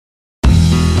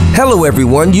Hello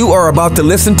everyone, you are about to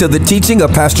listen to the teaching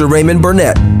of Pastor Raymond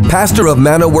Burnett, pastor of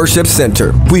Manna Worship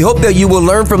Centre. We hope that you will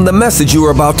learn from the message you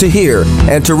are about to hear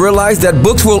and to realize that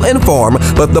books will inform,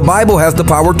 but the Bible has the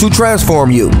power to transform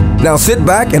you. Now sit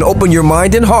back and open your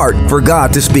mind and heart for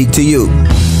God to speak to you.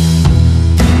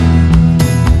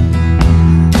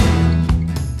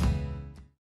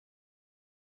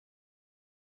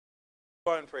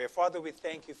 Go and pray. Father, we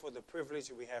thank you for the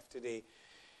privilege we have today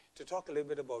to talk a little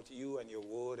bit about you and your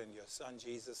word and your son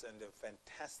Jesus and the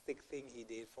fantastic thing he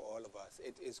did for all of us.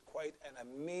 It is quite an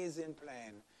amazing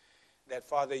plan that,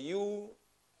 Father, you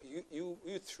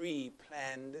three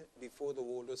planned before the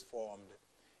world was formed,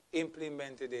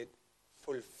 implemented it,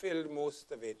 fulfilled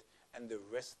most of it, and the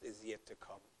rest is yet to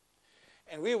come.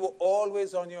 And we were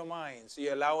always on your mind. So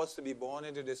you allow us to be born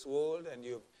into this world, and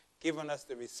you've given us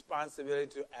the responsibility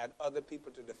to add other people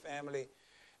to the family.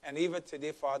 And even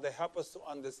today, Father, help us to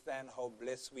understand how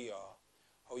blessed we are,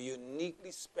 how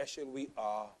uniquely special we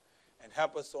are, and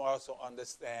help us to also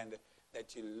understand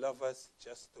that you love us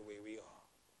just the way we are.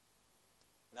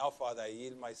 Now, Father, I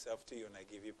yield myself to you and I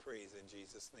give you praise in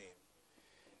Jesus'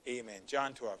 name. Amen.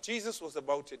 John 12. Jesus was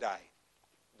about to die.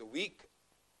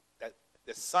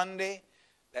 The Sunday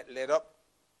that led up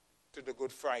to the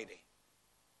Good Friday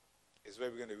is where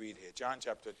we're going to read here. John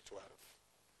chapter 12.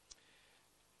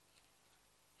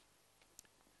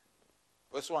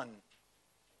 Verse 1.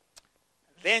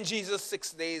 Then Jesus,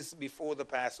 6 days before the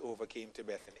Passover, came to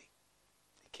Bethany.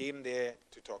 He came there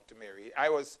to talk to Mary. I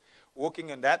was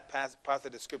working on that part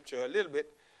of the scripture a little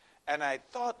bit, and I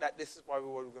thought that this is what we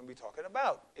were going to be talking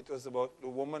about. It was about the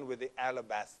woman with the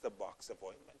alabaster box of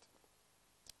ointment.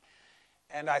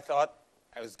 And I thought,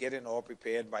 I was getting all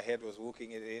prepared. My head was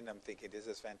working it in. I'm thinking, this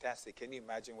is fantastic. Can you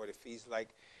imagine what it feels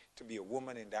like to be a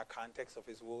woman in that context of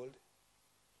his world?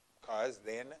 Because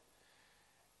then,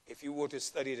 if you were to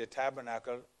study the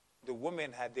tabernacle, the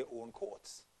women had their own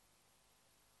courts.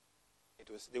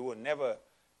 They were never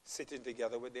sitting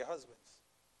together with their husbands.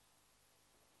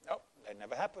 No, that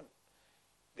never happened.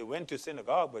 They went to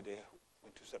synagogue, but they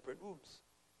went to separate rooms.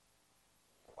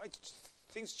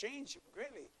 Things changed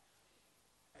greatly.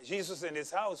 And Jesus in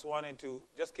his house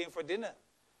just came for dinner.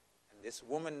 And this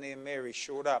woman named Mary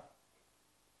showed up.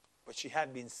 But she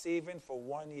had been saving for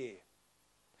 1 year.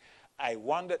 I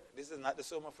wondered, this is not the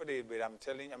sermon for today, but I'm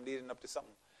telling you, I'm leading up to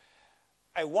something.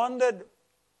 I wondered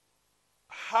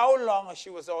how long she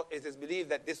was out. It is believed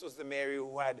that this was the Mary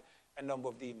who had a number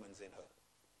of demons in her.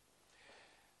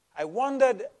 I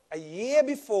wondered a year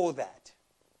before that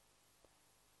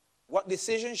what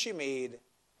decision she made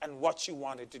and what she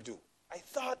wanted to do. I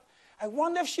thought, I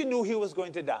wonder if she knew he was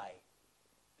going to die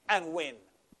and when.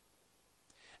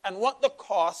 And what the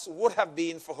cost would have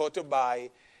been for her to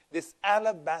buy this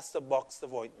alabaster box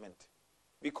of ointment.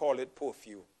 We call it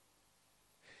perfume.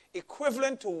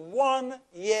 Equivalent to 1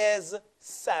 year's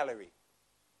salary.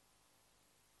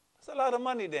 That's a lot of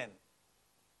money then.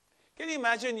 Can you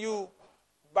imagine you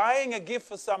buying a gift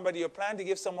for somebody, or planning to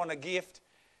give someone a gift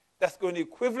that's going to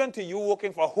be equivalent to you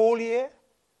working for a whole year?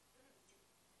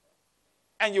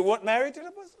 And you weren't married to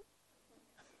the person?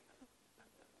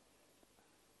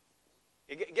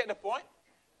 You get the point?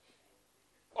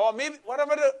 Or maybe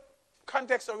whatever the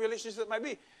context of relationship might be.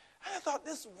 And I thought,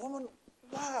 this woman,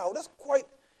 wow, that's quite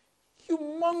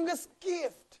humongous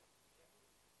gift.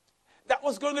 That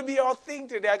was going to be our thing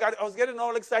today. I was getting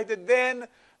all excited then,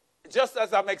 just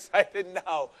as I'm excited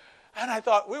now. And I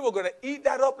thought we were going to eat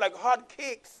that up like hot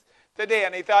cakes today.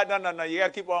 And he thought, no, you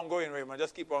got to keep on going, Raymond.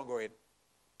 Just keep on going.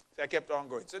 So I kept on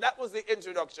going. So that was the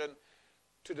introduction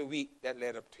to the week that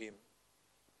led up to him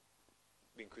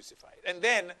being crucified. And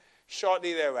then,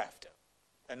 shortly thereafter,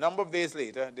 a number of days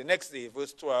later, the next day,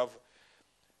 verse 12,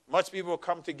 much people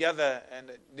come together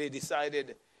and they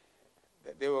decided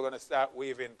that they were going to start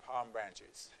waving palm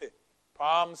branches.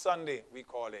 Palm Sunday, we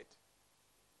call it.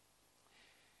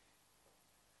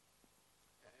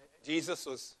 Jesus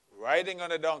was riding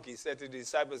on a donkey. He said to the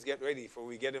disciples, get ready, for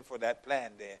we get him for that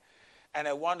plan there. And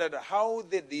I wondered, how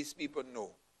did these people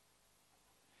know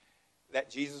that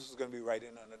Jesus was going to be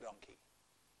riding on a donkey?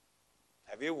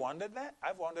 Have you wondered that?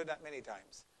 I've wondered that many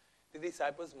times. The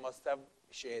disciples must have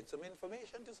shared some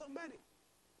information to somebody.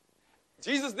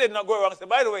 Jesus did not go around and say,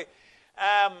 by the way,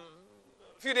 a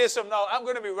few days from now, I'm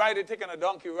going to be taking a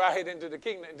donkey ride into the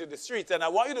kingdom, into the streets, and I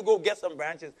want you to go get some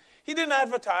branches. He didn't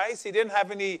advertise. He didn't have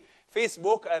any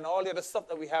Facebook and all the other stuff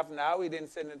that we have now. He didn't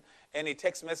send any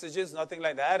text messages, nothing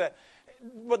like that.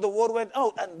 But the word went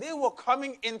out, and they were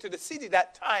coming into the city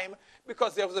that time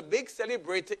because there was a big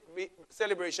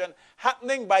celebration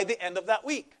happening by the end of that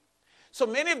week. So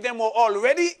many of them were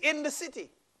already in the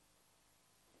city.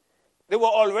 They were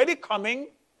already coming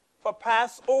for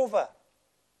Passover.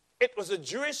 It was a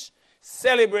Jewish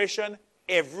celebration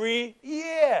every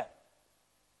year.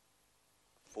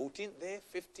 14th day,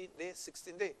 15th day,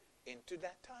 16th day, into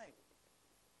that time.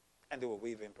 And they were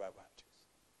waving palm branches.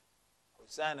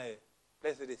 Hosanna,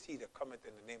 blessed is he that cometh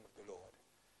in the name of the Lord.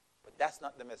 But that's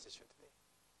not the message for today.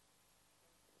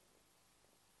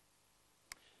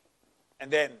 And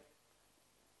then,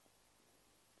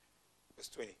 verse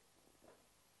 20.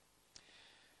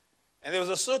 And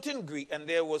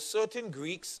there were certain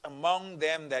Greeks among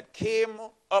them that came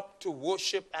up to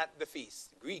worship at the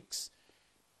feast. Greeks,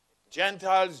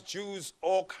 Gentiles, Jews,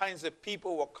 all kinds of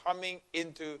people were coming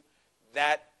into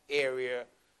that area.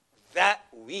 That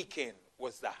weekend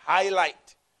was the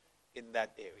highlight in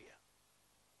that area.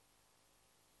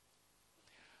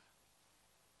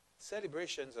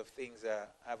 Celebrations of things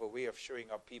have a way of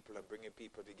showing up people and bringing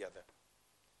people together.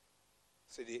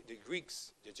 So the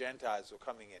Greeks, the Gentiles, were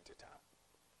coming into town.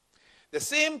 The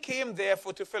same came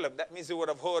therefore to Philip. That means they would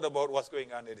have heard about what's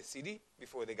going on in the city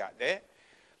before they got there.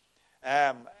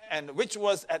 And which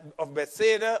was of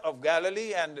Bethsaida of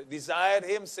Galilee, and desired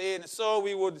him, saying, so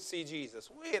we would see Jesus.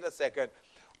 Wait a second.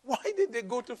 Why did they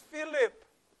go to Philip?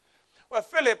 Well,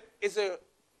 Philip is a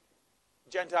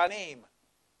Gentile name.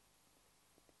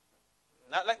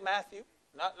 Not like Matthew,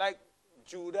 not like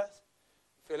Judas.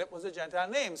 Philip was a Gentile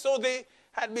name. So they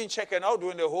had been checking out,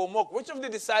 doing their homework. Which of the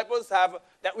disciples have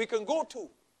that we can go to?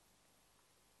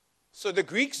 So the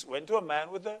Greeks went to a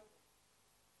man with a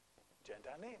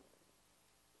Gentile name.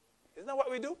 Isn't that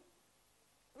what we do?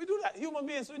 We do that. Human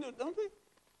beings, we do, don't we?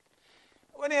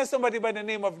 When you hear somebody by the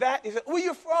name of that, you say, where are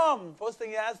you from? First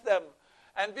thing you ask them.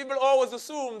 And people always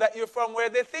assume that you're from where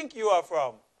they think you are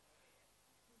from.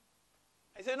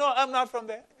 I say, no, I'm not from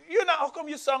there. You know, how come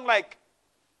you sound like?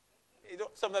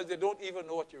 Sometimes they don't even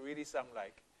know what you really sound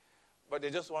like. But they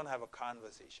just want to have a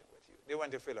conversation with you. They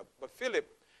went to Philip. But Philip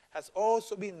has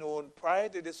also been known prior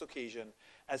to this occasion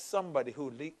as somebody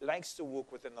who likes to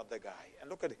work with another guy. And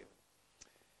look at him.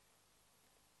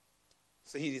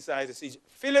 So he decided to see.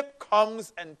 Philip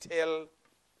comes and tell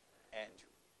Andrew.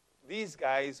 These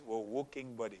guys were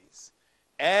working buddies.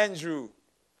 Andrew.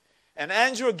 And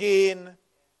Andrew again.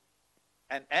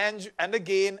 And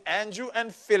again, Andrew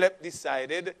and Philip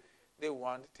decided they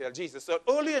want to tell Jesus. So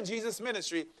early in Jesus'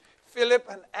 ministry, Philip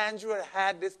and Andrew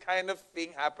had this kind of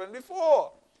thing happen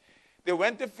before. They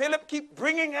went to Philip, keep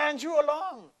bringing Andrew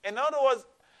along. In other words,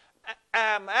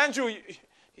 Andrew,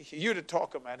 you're the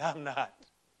talker, man. I'm not.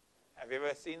 Have you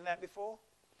ever seen that before?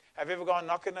 Have you ever gone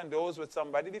knocking on doors with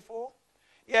somebody before?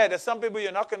 Yeah, there's some people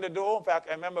you knock on the door. In fact,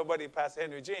 I remember buddy Pastor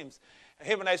Henry James. And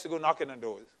him and I used to go knocking on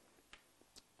doors.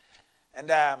 And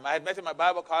I had met him at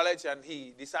Bible college, and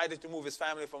he decided to move his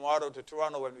family from Ottawa to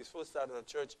Toronto when we first started a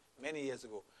church many years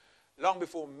ago, long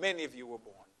before many of you were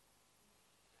born.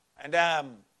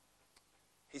 And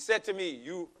he said to me,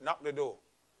 you knock the door.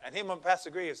 And him and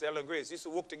Pastor Graves, Ellen Graves, used to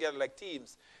work together like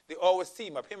teams. They always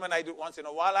team up. Him and I do it once in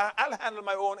a while. I'll handle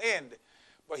my own end.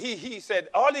 But he said,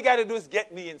 all you got to do is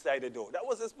get me inside the door. That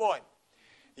was his point.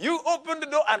 You open the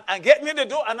door and get me in the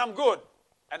door, and I'm good.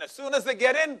 And as soon as they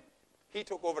get in, he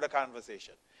took over the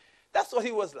conversation. That's what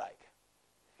he was like.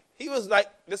 He was like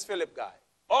this Philip guy.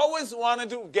 Always wanted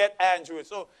to get Andrew.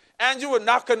 So Andrew would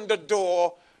knock on the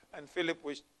door, and Philip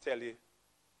would tell you,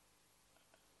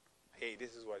 hey,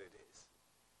 this is what it is.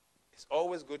 It's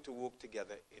always good to work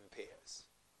together in pairs.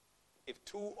 If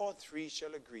 2 or 3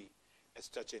 shall agree as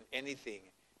touching anything,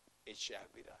 it shall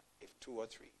be done. If 2 or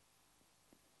 3.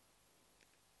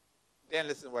 Then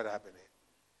listen to what happened here.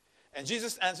 And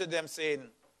Jesus answered them, saying,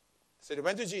 so they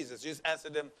went to Jesus. Jesus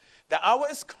answered them, the hour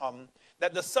is come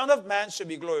that the Son of Man should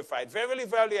be glorified. Verily,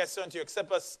 verily, I say unto you,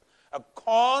 except a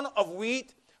corn of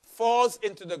wheat falls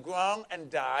into the ground and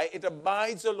die, it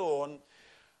abides alone.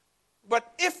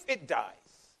 But if it dies,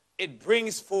 it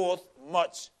brings forth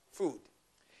much fruit.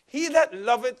 He that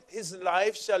loveth his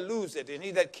life shall lose it, and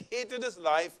he that hateth his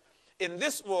life in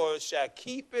this world shall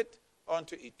keep it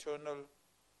unto eternal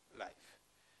life.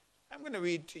 I'm going to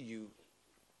read to you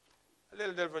a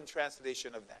little different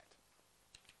translation of that.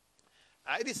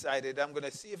 I decided I'm going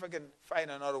to see if I can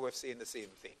find another way of saying the same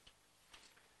thing.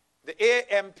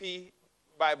 The AMP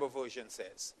Bible version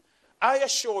says, I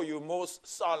assure you most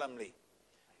solemnly,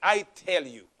 I tell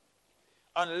you,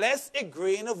 unless a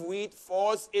grain of wheat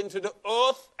falls into the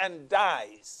earth and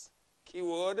dies,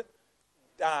 keyword,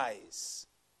 dies,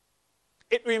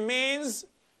 it remains,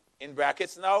 in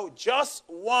brackets now, just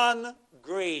one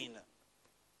grain.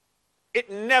 It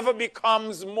never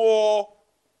becomes more,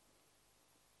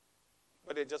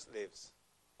 but it just lives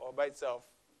all by itself.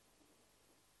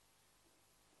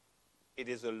 It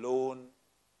is alone.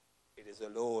 It is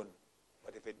alone.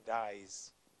 But if it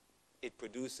dies, it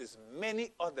produces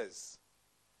many others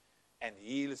and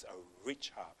yields a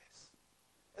rich harvest.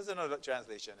 There's another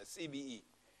translation, a CBE.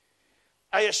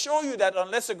 I assure you that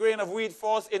unless a grain of wheat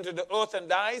falls into the earth and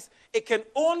dies, it can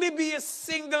only be a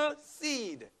single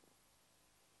seed.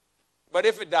 But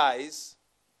if it dies,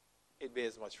 it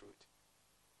bears much fruit.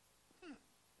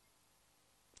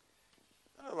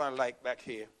 Another one I like back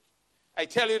here. I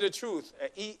tell you the truth,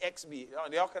 EXB.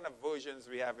 There are all kind of versions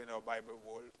we have in our Bible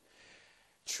world.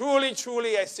 Truly,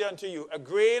 truly, I say unto you, a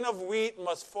grain of wheat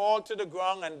must fall to the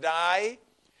ground and die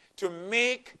to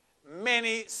make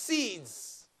many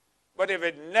seeds. But if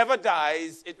it never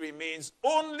dies, it remains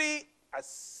only a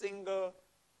single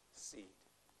seed.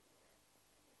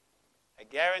 I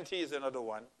guarantee is another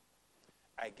one.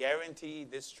 I guarantee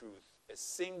this truth. A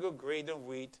single grain of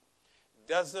wheat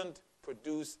doesn't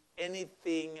produce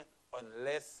anything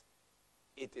unless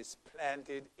it is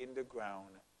planted in the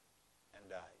ground and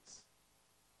dies.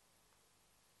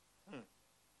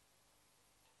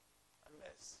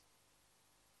 Unless.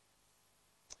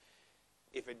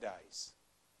 If it dies,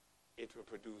 it will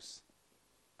produce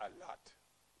a lot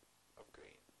of grain.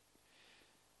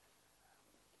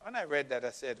 When I read that,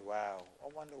 I said, wow, I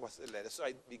wonder what's the letter. So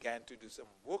I began to do some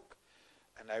work,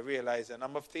 and I realized a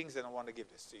number of things, and I want to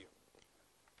give this to you.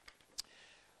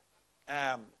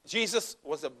 Jesus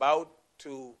was about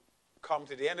to come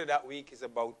to the end of that week. He's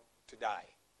about to die.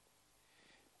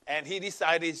 And he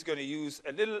decided he's going to use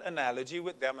a little analogy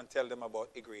with them and tell them about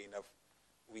a grain of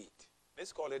wheat.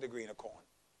 Let's call it a grain of corn.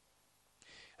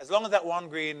 As long as that one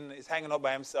grain is hanging out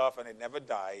by himself and it never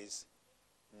dies,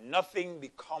 nothing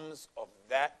becomes of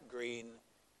that grain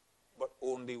but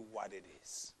only what it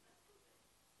is.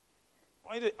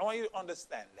 I want you to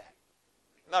understand that.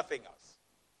 Nothing else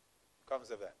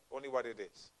comes of that. Only what it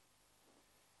is.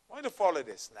 I want you to follow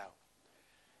this now.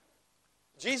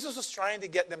 Jesus was trying to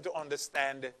get them to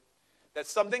understand that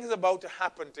something is about to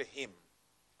happen to him.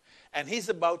 And he's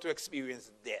about to experience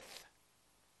death.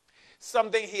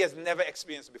 Something he has never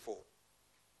experienced before.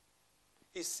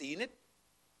 He's seen it.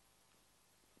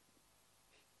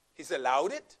 He's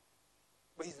allowed it.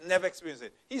 But he's never experienced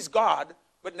it. He's God,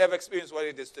 but never experienced what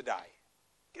it is to die.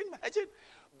 Can you imagine?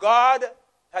 God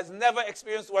has never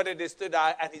experienced what it is to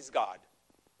die, and he's God.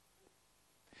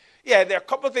 Yeah, there are a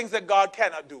couple of things that God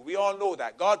cannot do. We all know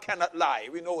that. God cannot lie.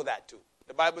 We know that too.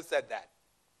 The Bible said that.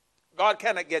 God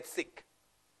cannot get sick.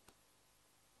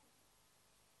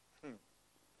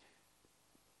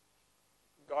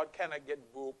 God cannot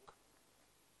get broke.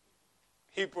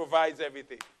 He provides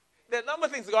everything. There are a number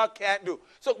of things God can't do.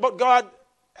 But God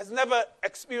has never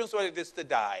experienced what it is to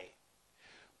die.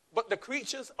 But the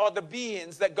creatures or the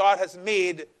beings that God has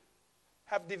made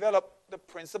have developed the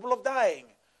principle of dying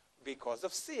because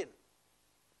of sin.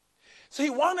 So he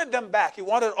wanted them back. He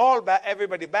wanted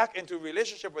everybody back into a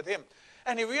relationship with him.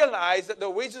 And he realized that the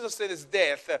wages of sin is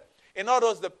death. In other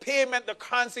words, the payment, the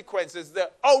consequences,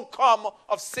 the outcome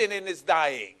of sinning is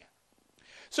dying.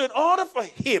 So in order for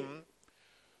him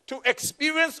to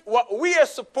experience what we are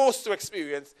supposed to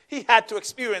experience, he had to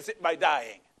experience it by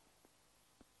dying.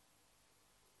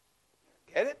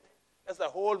 Get it? That's a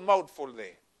whole mouthful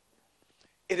there.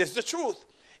 It is the truth.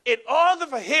 In order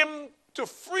for him to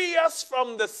free us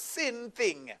from the sin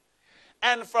thing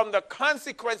and from the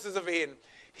consequences of it,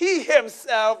 he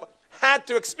himself had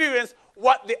to experience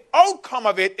what the outcome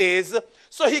of it is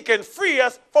so he can free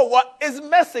us for what is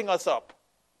messing us up.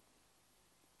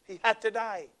 He had to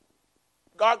die.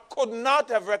 God could not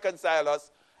have reconciled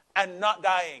us and not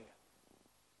dying.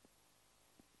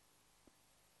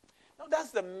 Now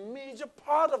that's the major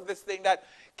part of this thing that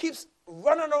keeps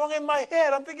running around in my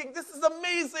head. I'm thinking, this is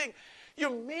amazing. You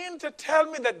mean to tell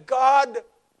me that God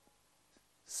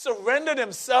surrendered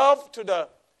himself to the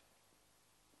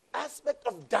aspect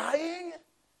of dying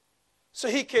so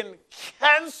he can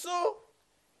cancel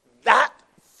that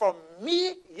from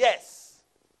me? Yes.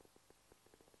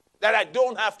 That I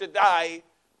don't have to die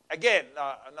again.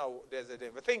 No, there's a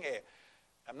different thing here.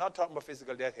 I'm not talking about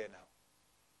physical death here now.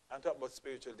 I'm talking about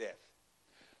spiritual death.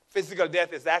 Physical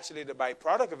death is actually the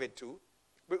byproduct of it too.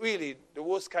 But really, the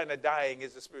worst kind of dying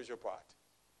is the spiritual part.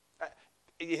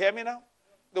 You hear me now?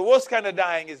 The worst kind of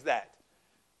dying is that.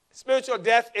 Spiritual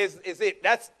death is it.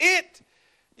 That's it.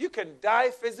 You can die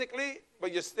physically,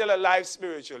 but you're still alive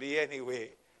spiritually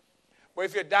anyway. But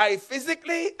if you die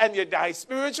physically and you die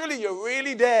spiritually, you're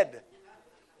really dead.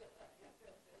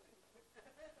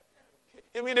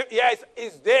 You mean, yes,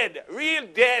 it's dead. Real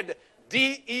dead.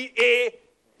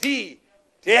 D-E-A-D.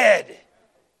 Dead.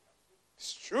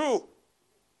 It's true.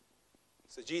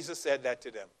 So Jesus said that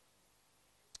to them.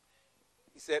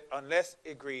 He said, unless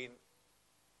a grain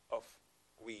of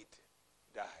wheat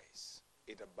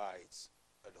it abides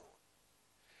alone.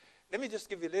 Let me just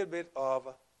give you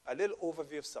a little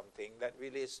overview of something that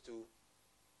relates to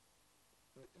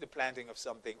the planting of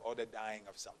something or the dying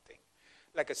of something,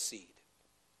 like a seed.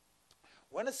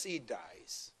 When a seed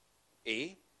dies,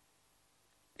 it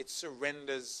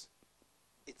surrenders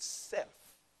itself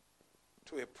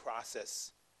to a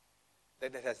process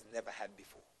that it has never had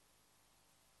before.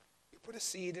 You put a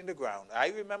seed in the ground.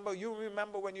 You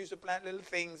remember when you used to plant little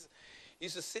things, you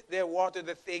used to sit there, water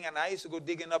the thing, and I used to go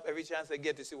digging up every chance I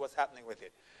get to see what's happening with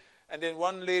it. And then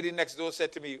one lady next door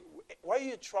said to me, why are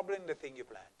you troubling the thing you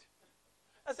plant?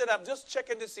 I said, I'm just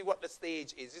checking to see what the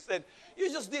stage is. He said, you're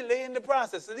just delaying the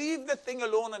process. Leave the thing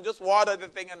alone and just water the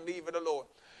thing and leave it alone.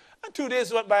 And 2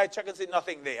 days went by, I check and see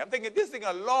nothing there. I'm thinking, this thing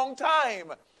a long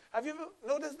time. Have you ever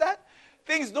noticed that?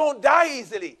 Things don't die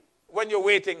easily when you're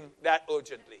waiting that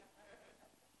urgently.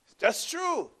 That's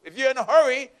true. If you're in a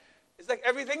hurry, it's like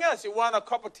everything else. You want a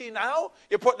cup of tea now,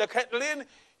 you put the kettle in,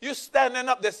 you're standing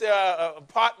up, this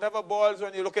pot never boils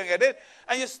when you're looking at it,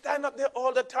 and you stand up there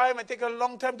all the time and take a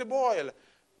long time to boil.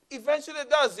 Eventually it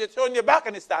does. You turn your back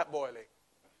and it starts boiling.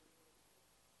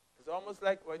 It's almost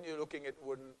like when you're looking at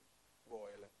wooden boil.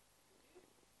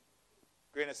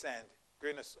 Grain of sand,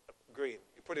 grain,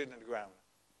 you put it in the ground.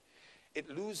 It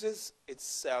loses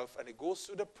itself and it goes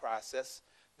through the process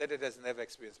that it has never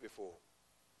experienced before.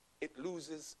 It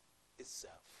loses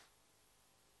itself.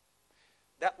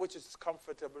 That which is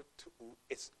comfortable to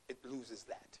it loses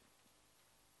that.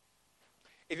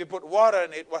 If you put water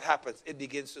in it, what happens? It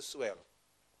begins to swell.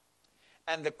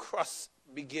 And the crust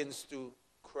begins to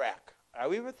crack. Are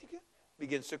we with you?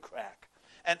 Begins to crack.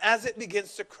 And as it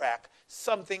begins to crack,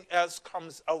 something else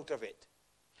comes out of it.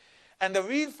 And the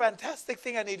real fantastic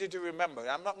thing I need you to remember,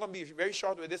 I'm not going to be very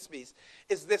short with this piece,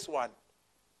 is this one.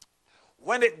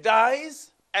 When it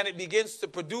dies and it begins to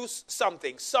produce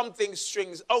something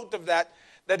springs out of that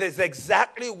is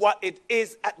exactly what it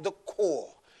is at the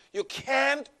core. You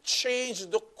can't change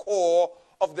the core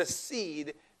of the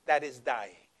seed that is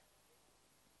dying.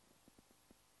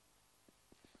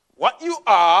 What you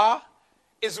are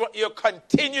is what you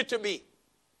continue to be.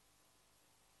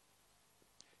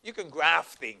 You can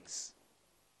graft things.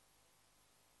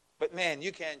 But man,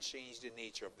 you can't change the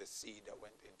nature of the seed that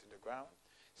went into the ground.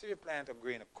 So if you plant a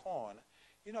grain of corn,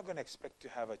 you're not going to expect to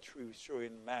have a tree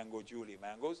showing Julie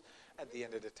mangoes at the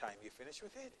end of the time you finish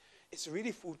with it. It's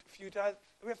really futile.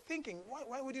 We're thinking,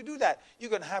 why would you do that?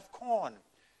 You're going to have corn.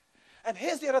 And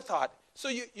here's the other thought. So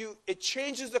it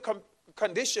changes the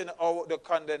condition or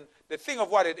the thing of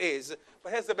what it is.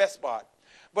 But here's the best part.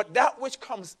 But that which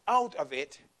comes out of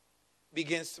it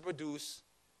begins to produce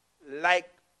like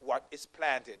what is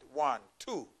planted. 1,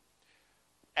 2.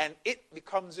 And it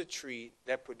becomes a tree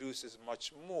that produces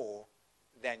much more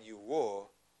than you were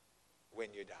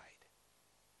when you died.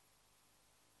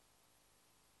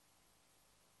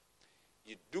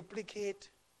 You duplicate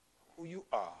who you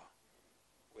are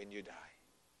when you die.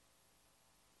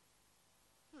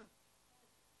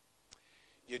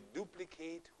 You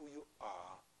duplicate who you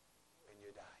are when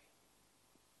you die.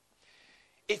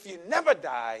 If you never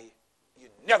die, you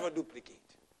never duplicate.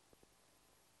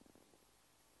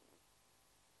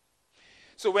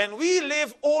 So when we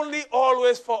live only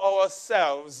always for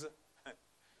ourselves,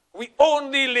 we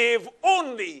only live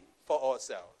only for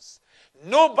ourselves.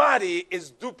 Nobody is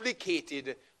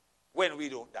duplicated when we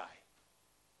don't die.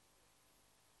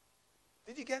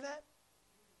 Did you get that?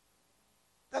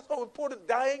 That's how important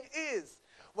dying is.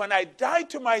 When I die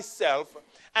to myself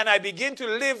and I begin to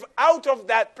live out of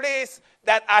that place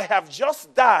that I have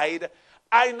just died,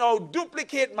 I now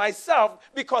duplicate myself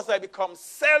because I become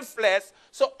selfless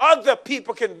so other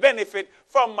people can benefit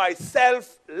from my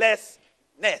selflessness.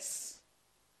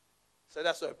 So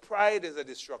that's why pride is a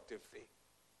destructive thing.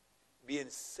 Being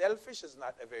selfish is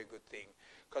not a very good thing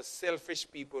because selfish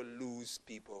people lose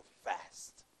people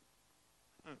fast.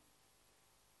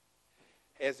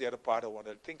 Here's the other part I want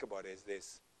to think about is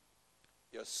this.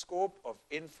 Your scope of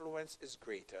influence is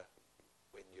greater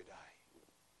when you die.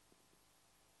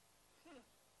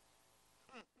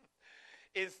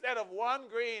 Instead of one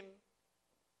grain,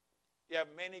 you have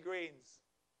many grains.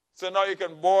 So now you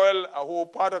can boil a whole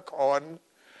pot of corn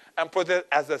and put it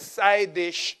as a side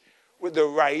dish with the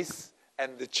rice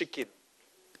and the chicken.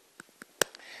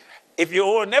 If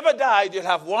you never died, you'll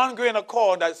have one grain of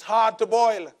corn that's hard to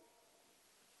boil.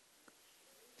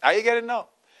 Are you getting it now?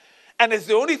 And it's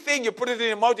the only thing, you put it in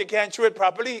your mouth, you can't chew it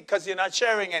properly because you're not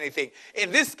sharing anything.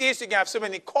 In this case, you can have so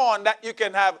many corn that you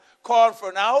can have corn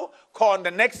for now, corn the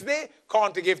next day,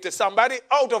 corn to give to somebody.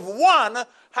 Out of one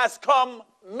has come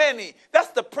many. That's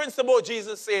the principle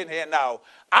Jesus is saying here now.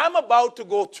 I'm about to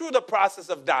go through the process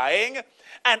of dying,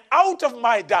 and out of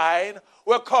my dying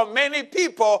will come many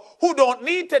people who don't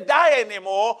need to die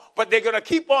anymore, but they're going to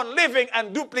keep on living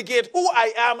and duplicate who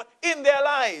I am in their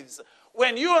lives.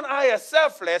 When you and I are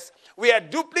selfless, we are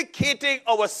duplicating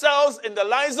ourselves in the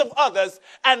lives of others,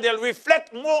 and they'll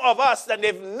reflect more of us than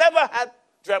they've never had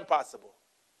dreamt possible.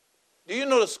 Do you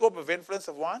know the scope of influence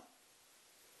of one?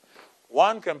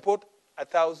 One can put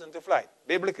 1,000 to flight,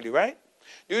 biblically, right?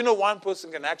 Do you know one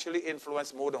person can actually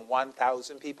influence more than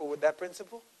 1,000 people with that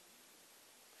principle?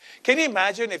 Can you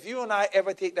imagine if you and I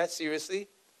ever take that seriously,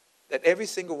 that every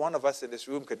single one of us in this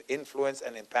room could influence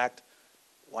and impact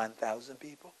 1,000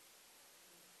 people?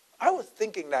 I was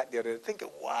thinking that the other day, thinking,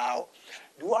 wow,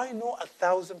 do I know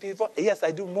 1,000 people? Yes, I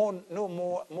do know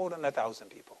more than 1,000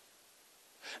 people.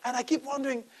 And I keep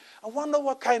wondering, I wonder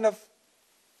what kind of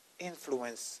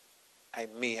influence I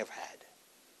may have had.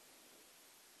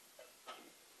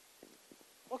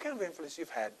 What kind of influence you've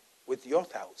had with your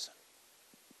 1,000?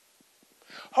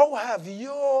 How have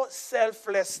your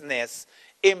selflessness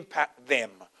impacted them?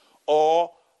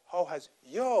 Or how has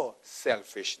your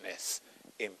selfishness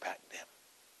impacted them?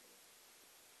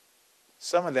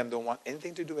 Some of them don't want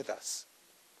anything to do with us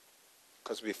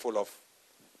because we're full of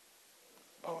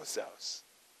ourselves.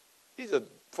 You're just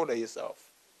full of yourself.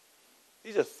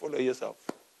 You're just full of yourself.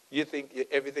 You think you're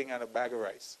everything on a bag of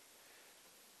rice.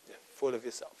 You're full of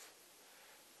yourself.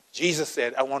 Jesus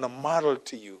said, I want to model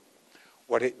to you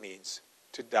what it means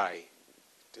to die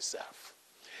to self.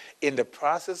 In the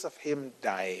process of him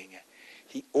dying,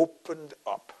 he opened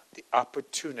up the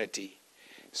opportunity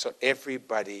so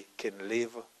everybody can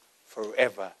live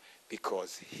forever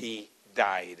because he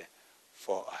died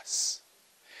for us.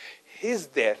 His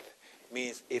death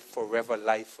means a forever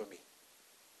life for me.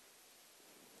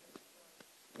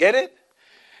 Get it?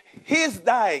 His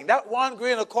dying, that one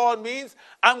grain of corn means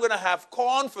I'm going to have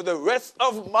corn for the rest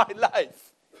of my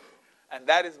life. And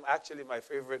that is actually my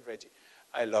favorite veggie.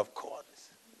 I love corn.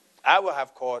 I will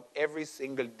have corn every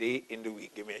single day in the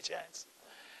week. Give me a chance.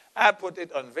 I put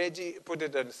it on veggie, put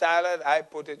it on salad, I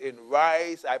put it in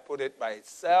rice, I put it by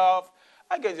itself.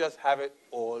 I can just have it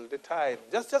all the time.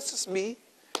 Just me.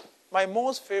 My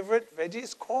most favorite veggie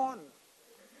is corn.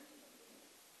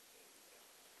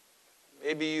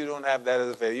 Maybe you don't have that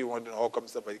as a veggie. You want to know how come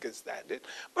somebody can stand it.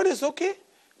 But it's okay.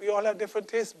 We all have different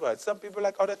taste buds. Some people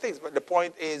like other things. But the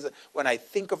point is, when I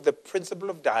think of the principle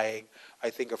of dying, I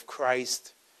think of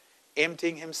Christ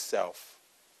emptying himself,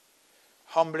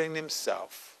 humbling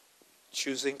himself,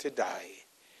 choosing to die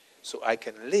so I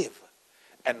can live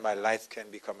and my life can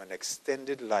become an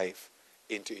extended life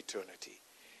into eternity.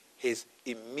 His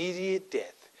immediate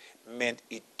death meant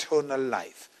eternal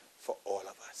life for all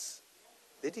of us.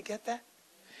 Did you get that?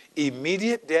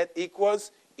 Immediate death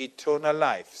equals eternal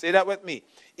life. Say that with me.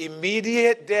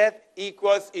 Immediate death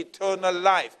equals eternal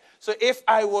life. So if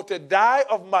I were to die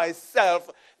of myself,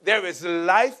 there is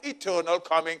life eternal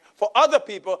coming for other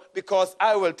people because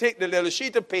I will take the little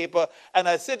sheet of paper and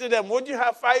I say to them, would you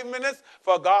have 5 minutes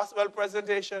for a gospel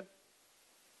presentation?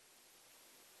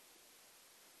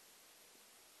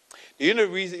 You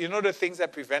know the things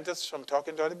that prevent us from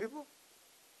talking to other people?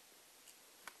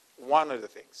 One of the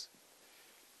things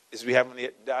is we haven't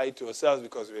yet died to ourselves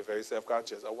because we're very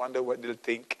self-conscious. I wonder what they'll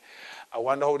think. I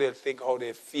wonder how they'll think, how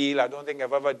they feel. I don't think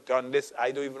I've ever done this.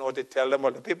 I don't even know what to tell them,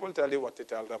 or the people tell you what to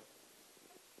tell them.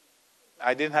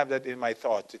 I didn't have that in my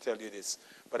thought to tell you this,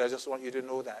 but I just want you to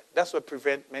know that. That's what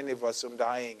prevents many of us from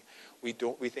dying. We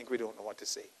think we don't know what to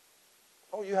say.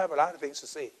 Oh, you have a lot of things to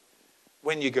say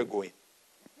when you get going.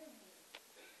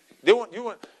 The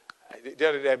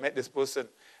other day I met this person,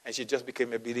 and she just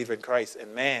became a believer in Christ,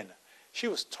 and man, she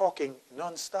was talking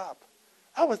nonstop.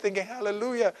 I was thinking,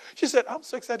 hallelujah. She said, I'm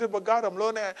so excited about God. I'm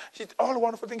learning. All the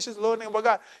wonderful things she's learning about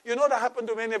God. You know that happened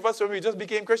to many of us when we just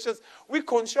became Christians? We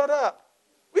couldn't shut up.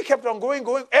 We kept on going.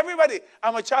 Everybody,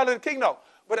 I'm a child of the king now.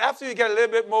 But after you get a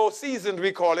little bit more seasoned,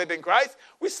 we call it, in Christ,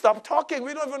 we stop talking.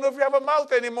 We don't even know if we have a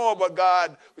mouth anymore but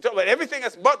God. We talk about everything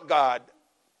else but God.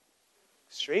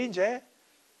 Strange, eh?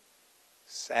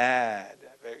 Sad.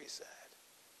 Very sad.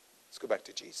 Let's go back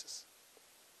to Jesus.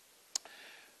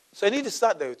 So I need to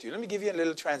start there with you. Let me give you a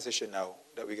little transition now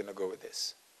that we're going to go with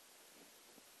this.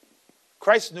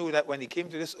 Christ knew that when he came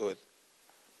to this earth,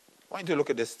 I want you to look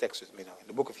at this text with me now in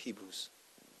the book of Hebrews.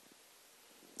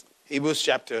 Hebrews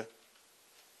chapter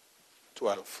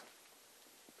 12.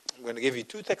 I'm going to give you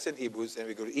two texts in Hebrews, then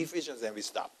we go to Ephesians, then we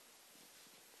stop.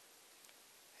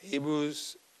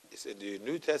 Hebrews is in the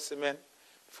New Testament.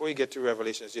 Before you get to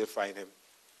Revelations, you'll find him.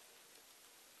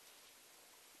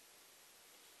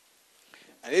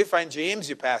 And if you find James,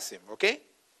 you pass him, okay?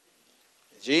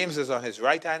 James is on his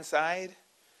right-hand side.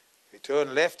 If you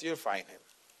turn left, you'll find him.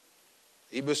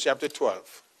 Hebrews chapter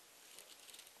 12.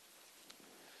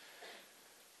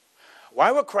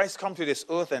 Why would Christ come to this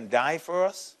earth and die for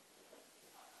us?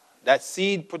 That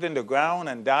seed put in the ground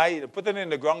and die, put it in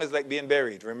the ground is like being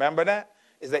buried. Remember that?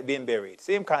 It's like being buried.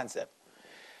 Same concept.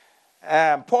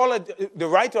 Paul, the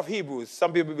writer of Hebrews,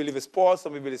 some people believe it's Paul,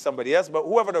 some people believe it's somebody else, but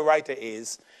whoever the writer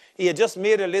is, he had just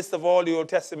made a list of all the Old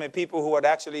Testament people who had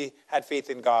actually had faith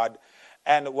in God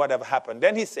and whatever happened.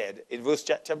 Then he said, in verse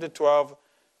chapter 12,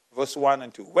 verse 1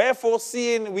 and 2, wherefore,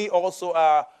 seeing we also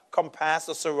are compassed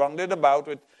or surrounded about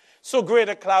with so great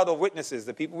a cloud of witnesses,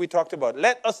 the people we talked about,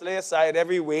 let us lay aside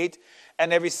every weight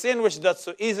and every sin which doth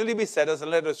so easily beset us, and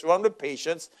let us run with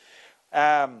patience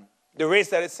the race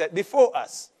that is set before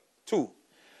us. 2,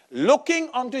 looking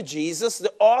unto Jesus,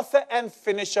 the author and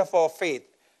finisher of our faith.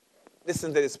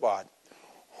 Listen to this part.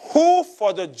 Who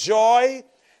for the joy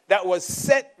that was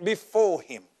set before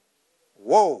him.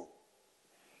 Whoa.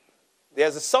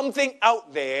 There's something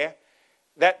out there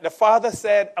that the Father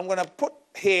said, I'm going to put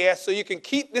here so you can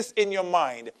keep this in your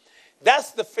mind.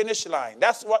 That's the finish line.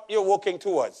 That's what you're working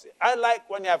towards. I like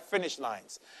when you have finish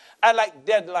lines. I like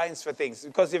deadlines for things,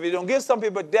 because if you don't give some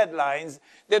people deadlines,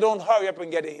 they don't hurry up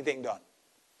and get anything done.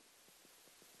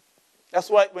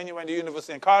 That's why when you went to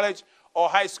university and college or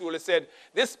high school, it said,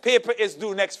 this paper is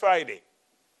due next Friday.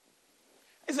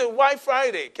 I said, why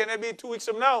Friday? Can it be 2 weeks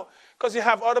from now? Because you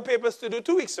have other papers to do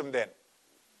 2 weeks from then.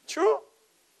 True.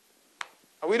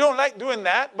 And we don't like doing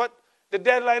that, but the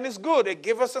deadline is good. It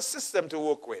gives us a system to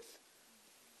work with.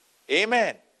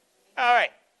 Amen. All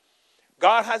right.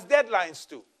 God has deadlines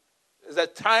too. There's a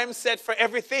time set for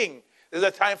everything. There's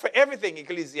a time for everything,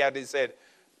 Ecclesiastes said,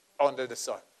 under the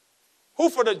sun. Who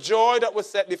for the joy that was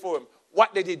set before him?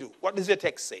 What did he do? What does the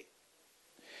text say?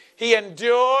 He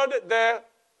endured the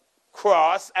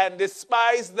cross and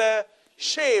despised the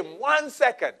shame. 1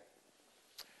 second.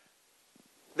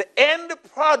 The end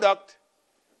product,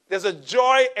 there's a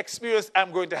joy experience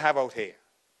I'm going to have out here.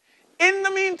 In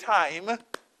the meantime,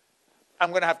 I'm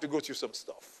going to have to go through some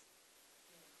stuff.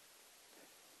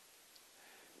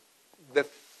 The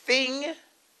thing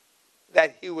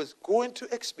that he was going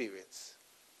to experience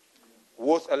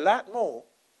was a lot more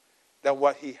than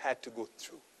what he had to go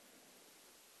through.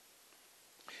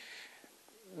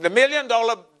 The $1 million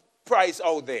prize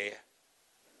out there,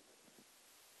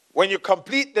 when you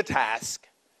complete the task,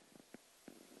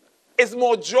 is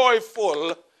more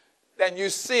joyful than you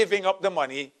saving up the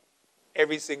money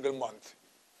every single month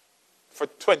for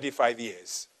 25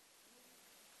 years.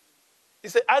 He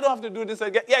said, I don't have to do this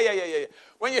again. Yeah.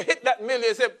 When you hit that million,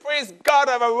 you say, praise God,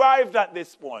 I've arrived at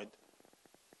this point.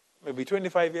 Maybe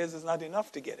 25 years is not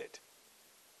enough to get it.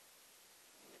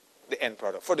 The end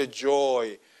product. For the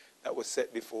joy that was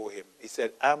set before him. He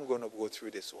said, I'm going to go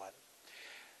through this one.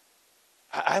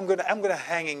 I'm going to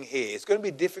hang in here. It's going to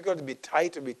be difficult, to be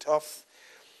tight, to be tough.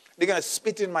 They're going to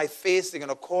spit in my face. They're going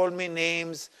to call me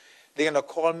names. They're going to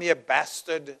call me a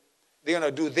bastard. They're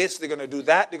going to do this. They're going to do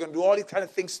that. They're going to do all these kind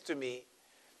of things to me.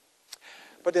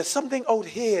 But there's something out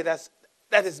here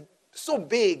that is so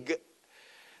big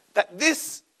that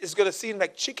this is going to seem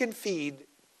like chicken feed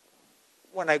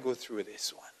when I go through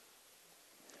this one.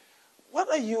 What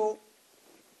are you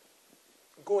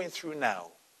going through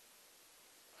now?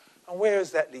 And where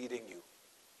is that leading you?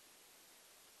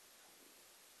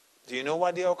 Do you know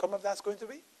what the outcome of that's going to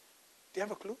be? Do you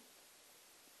have a clue?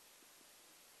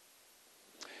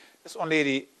 This one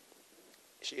lady,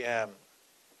 she's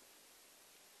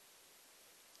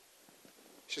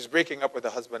breaking up with her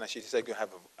husband, and she decided to have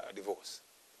a divorce.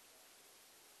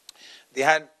 They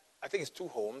had, I think it's 2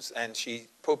 homes, and she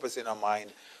purposed in her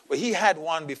mind. Well, he had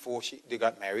one before they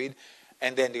got married,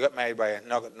 and then they got married by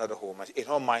another home. In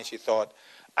her mind, she thought,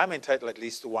 I'm entitled at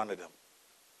least to one of them.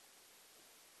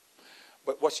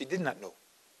 But what she did not know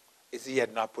is he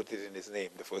had not put it in his name,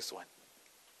 the first one.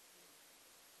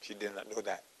 She did not know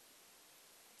that.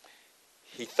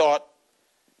 He thought,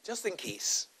 just in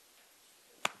case.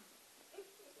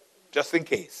 Just in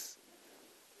case.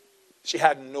 She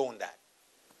hadn't known that.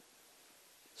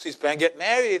 So he's planning to get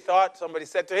married. He thought, somebody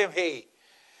said to him, hey,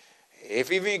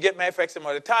 if even you get married for X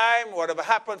amount of time, whatever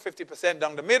happened, 50%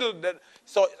 down the middle,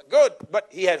 so good. But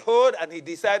he had heard, and he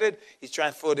decided he's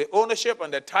transferred the ownership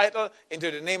and the title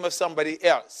into the name of somebody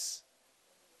else.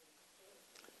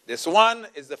 This one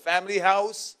is the family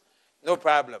house, no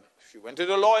problem. She went to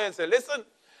the lawyer and said, listen,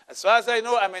 as far as I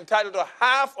know, I'm entitled to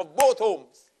half of both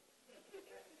homes.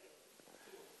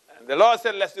 And the lawyer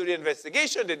said, let's do the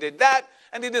investigation. They did that,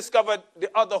 and they discovered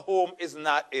the other home is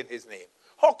not in his name.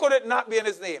 How could it not be in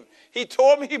his name? He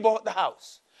told me he bought the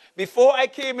house. Before I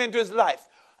came into his life,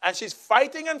 And she's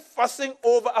fighting and fussing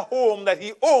over a home that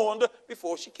he owned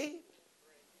before she came.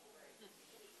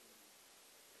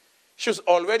 She was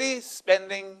already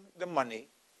spending the money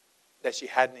that she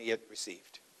hadn't yet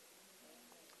received.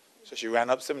 So she ran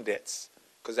up some debts.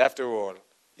 Because after all,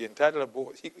 you're entitled to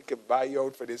both. He can buy you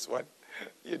out for this one.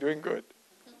 You're doing good.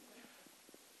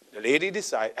 The lady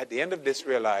decided, at the end of this,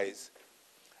 realized,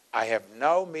 I have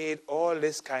now made all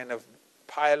this kind of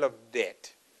pile of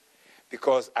debt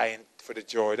because for the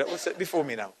joy that was set before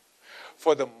me now.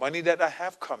 For the money that I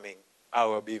have coming, I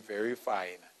will be very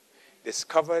fine.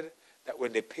 Discovered that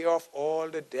when they pay off all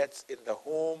the debts in the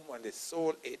home, when they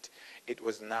sold it, it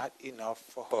was not enough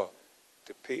for her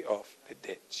to pay off the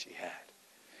debt she had.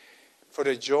 For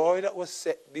the joy that was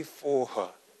set before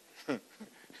her,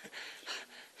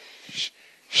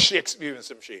 she experienced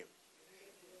some shame.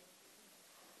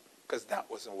 Because that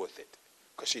wasn't worth it.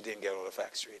 Because she didn't get all the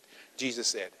facts straight. Jesus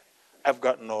said, I've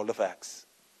gotten all the facts.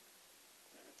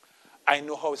 I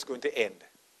know how it's going to end.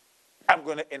 I'm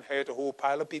going to inherit a whole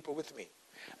pile of people with me.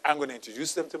 I'm going to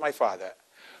introduce them to my Father.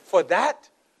 For that,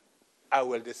 I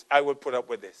will put up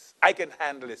with this. I can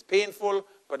handle this. Painful,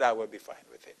 but I will be fine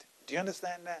with it. Do you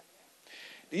understand that?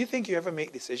 Do you think you ever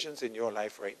make decisions in your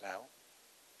life right now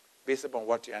based upon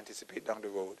what you anticipate down the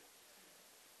road?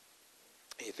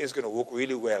 And you think it's going to work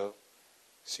really well,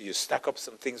 so you stack up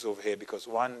some things over here because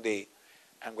one day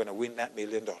I'm going to win that $1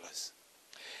 million.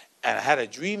 And I had a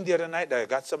dream the other night that I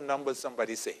got some numbers,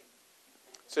 somebody say.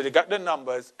 So they got the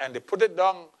numbers and they put it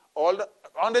down on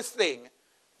this thing.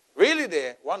 Really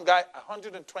there, one guy,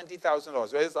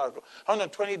 $120,000. Where's that?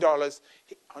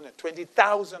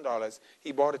 $120,000.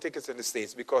 He bought the tickets in the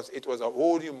States because it was a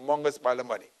whole humongous pile of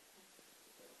money.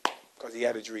 Because he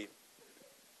had a dream.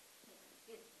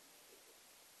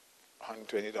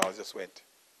 $120 just went.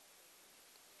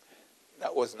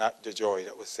 That was not the joy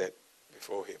that was set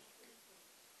before him.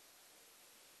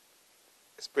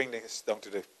 Let's bring this down to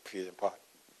the Ephesians part.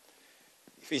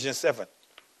 Ephesians 7.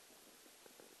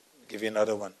 I'll give you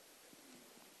another one.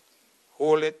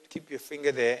 Hold it, keep your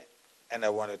finger there, and I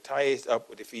want to tie it up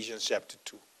with Ephesians chapter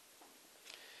 2.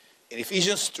 In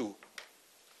Ephesians 2,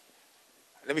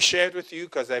 let me share it with you,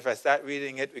 because if I start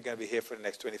reading it, we're going to be here for the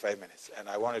next 25 minutes, and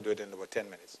I want to do it in about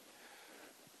 10 minutes.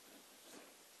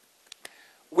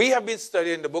 We have been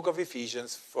studying the book of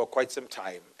Ephesians for quite some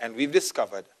time, and we've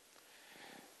discovered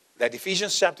that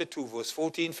Ephesians chapter 2, verse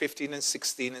 14, 15, and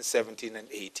 16, and 17, and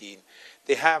 18,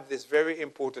 they have this very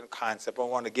important concept. I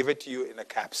want to give it to you in a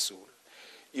capsule.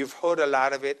 You've heard a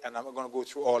lot of it, and I'm not going to go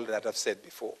through all that I've said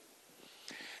before.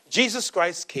 Jesus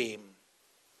Christ came,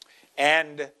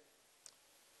 and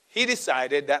he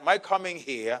decided that my coming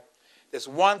here, there's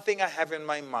one thing I have in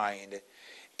my mind,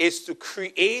 is to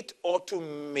create or to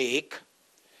make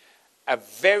a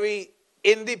very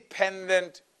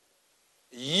independent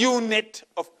unit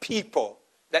of people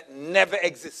that never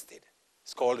existed.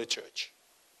 It's called the church.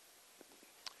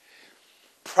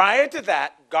 Prior to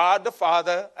that, God the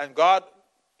Father and God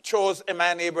chose a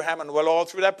man, Abraham, and well, all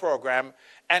through that program,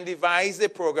 and devised a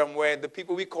program where the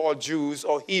people we call Jews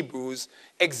or Hebrews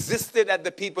existed as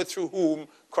the people through whom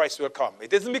Christ will come.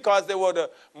 It isn't because they were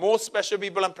the most special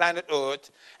people on planet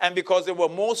Earth and because they were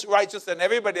most righteous than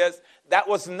everybody else. That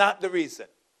was not the reason.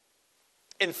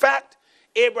 In fact,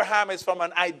 Abraham is from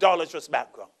an idolatrous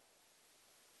background.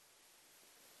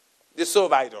 They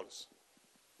serve idols.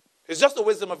 It's just the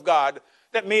wisdom of God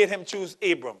that made him choose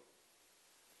Abram.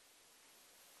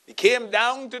 He came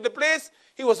down to the place,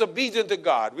 he was obedient to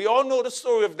God. We all know the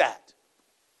story of that.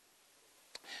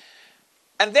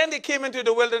 And then they came into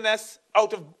the wilderness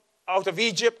out of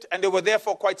Egypt, and they were there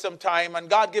for quite some time, and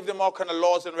God gave them all kind of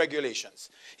laws and regulations.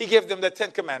 He gave them the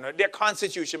 10 Commandments, their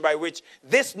constitution by which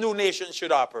this new nation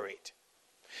should operate.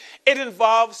 It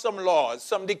involves some laws,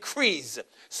 some decrees,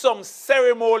 some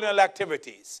ceremonial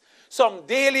activities, some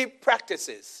daily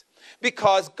practices,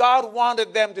 because God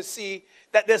wanted them to see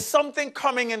that there's something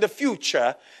coming in the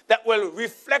future that will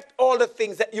reflect all the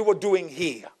things that you were doing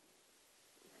here.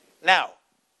 Now,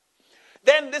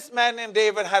 then this man named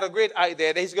David had a great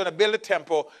idea that he's going to build a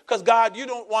temple, because God, you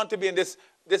don't want to be in this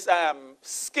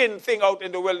skin thing out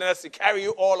in the wilderness to carry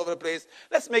you all over the place.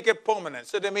 Let's make it permanent.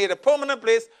 So they made a permanent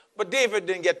place, but David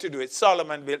didn't get to do it.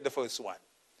 Solomon built the first one,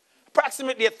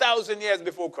 approximately 1,000 years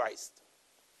before Christ.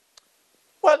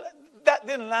 Well, that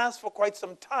didn't last for quite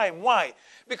some time. Why?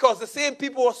 Because the same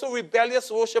people were so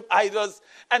rebellious, worship idols,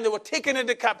 and they were taken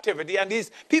into captivity. And these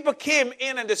people came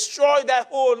in and destroyed that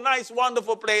whole nice,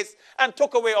 wonderful place and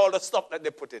took away all the stuff that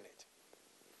they put in it.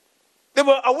 They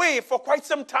were away for quite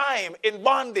some time in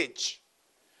bondage.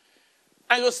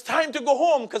 And it was time to go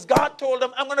home because God told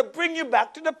them, I'm going to bring you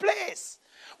back to the place.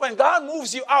 when God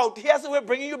moves you out, he has a way of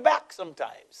bringing you back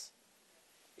sometimes.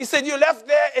 He said, you left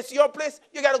there, it's your place,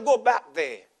 you got to go back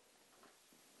there.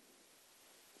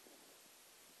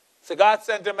 So God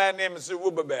sent a man named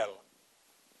Zerubbabel.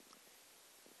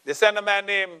 They sent a man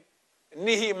named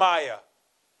Nehemiah.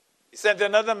 He sent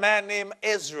another man named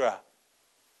Ezra.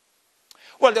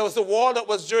 Well, there was a wall that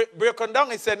was broken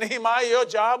down. He said, Nehemiah, your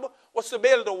job was to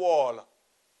build a wall.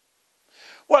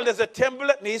 Well, there's a temple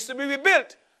that needs to be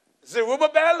rebuilt.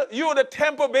 Zerubbabel, you're the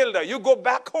temple builder. You go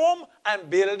back home and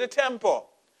build the temple.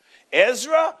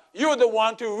 Ezra, you're the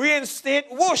one to reinstate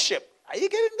worship. Are you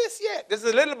getting this yet? This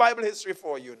is a little Bible history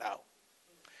for you now.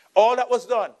 All that was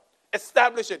done.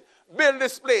 Establish it. Build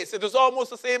this place. It was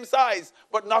almost the same size,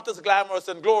 but not as glamorous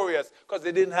and glorious because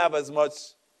they didn't have as much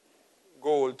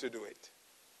gold to do it.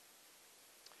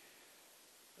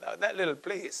 Now, that little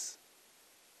place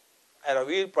had a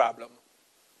real problem.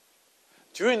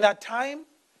 During that time,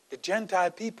 the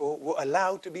Gentile people were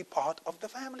allowed to be part of the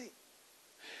family.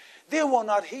 They were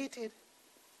not hated.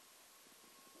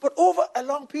 But over a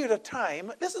long period of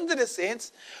time, listen to the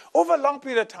saints, over a long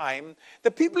period of time,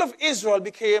 the people of Israel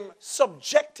became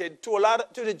subjected to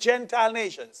the Gentile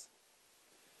nations.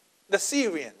 The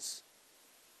Syrians,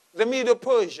 the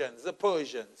Medo-Persians, the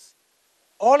Persians.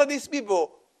 All of these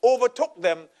people overtook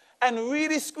them and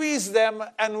really squeezed them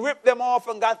and ripped them off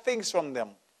and got things from them.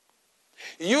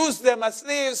 Used them as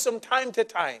slaves from time to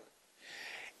time.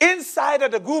 Inside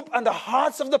of the group and the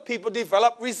hearts of the people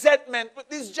developed resentment with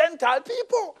these Gentile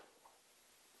people.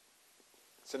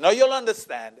 So now you'll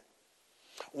understand.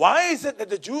 Why is it that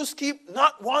the Jews keep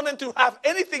not wanting to have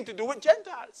anything to do with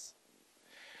Gentiles?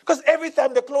 Because every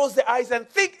time they close their eyes and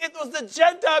think it was the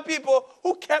Gentile people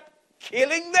who kept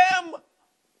killing them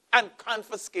and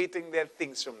confiscating their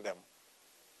things from them.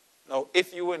 Now,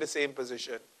 if you were in the same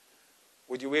position,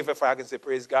 would you wave a flag and say,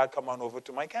 praise God, come on over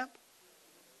to my camp?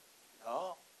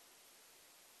 No.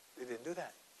 They didn't do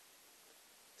that.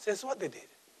 So that's what they did.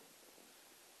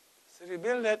 So they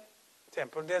built that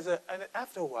temple. And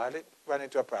after a while, it ran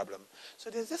into a problem. So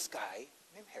there's this guy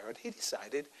named Herod. He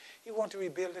decided he wanted to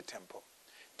rebuild the temple.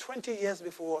 20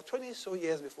 so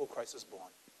years before Christ was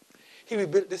born. He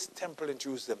rebuilt this temple in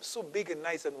Jerusalem, so big and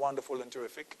nice and wonderful and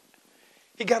terrific.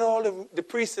 He got all the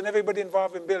priests and everybody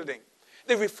involved in building.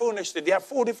 They refurnished it. They have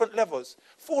 4 different levels,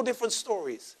 4 different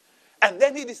stories. And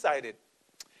then he decided,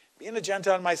 being a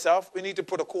Gentile myself, we need to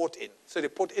put a court in. So they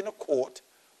put in a court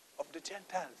of the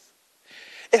Gentiles.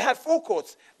 It had 4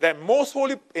 courts. The most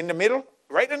holy in the middle,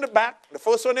 right in the back, the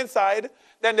first one inside.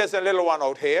 Then there's a little one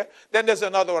out here. Then there's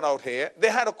another one out here. They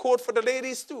had a court for the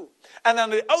ladies too. And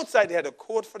on the outside, they had a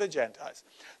court for the Gentiles.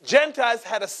 Gentiles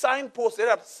had a sign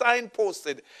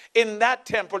posted, in that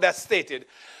temple that stated,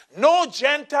 no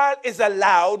Gentile is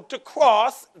allowed to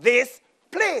cross this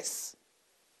place.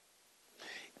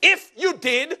 If you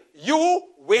did, you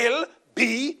will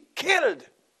be killed.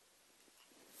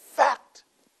 Fact.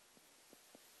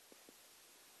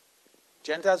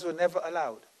 Gentiles were never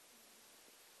allowed.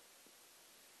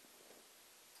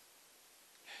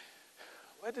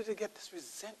 Where did they get this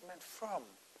resentment from?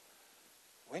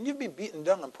 When you've been beaten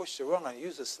down and pushed around and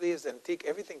used as slaves and take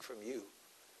everything from you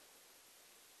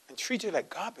and treat you like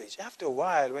garbage, after a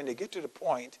while, when they get to the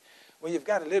point where you've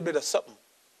got a little bit of something,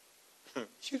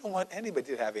 you don't want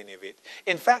anybody to have any of it.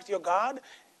 In fact, your God,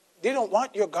 they don't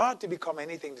want your God to become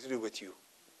anything to do with you.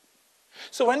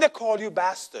 So when they call you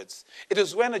bastards, it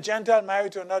is when a Gentile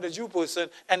married to another Jew person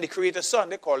and they create a son,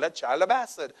 they call that child a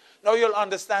bastard. Now you'll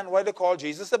understand why they call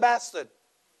Jesus a bastard.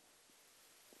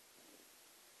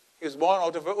 He was born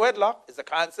out of wedlock, it's a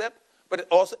concept, but it's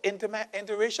also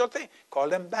interracial thing. Call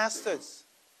them bastards.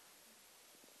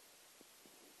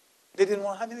 They didn't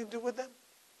want anything to do with them.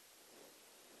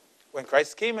 When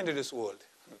Christ came into this world,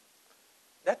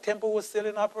 that temple was still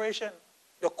in operation.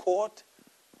 The court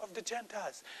of the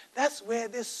Gentiles. That's where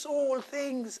they sold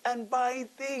things and buy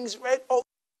things right out.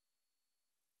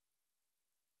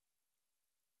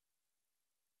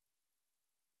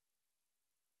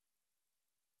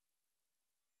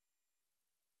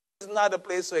 It's not a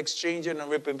place for exchanging and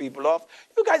ripping people off.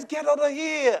 You guys get out of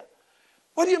here.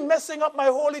 What are you messing up my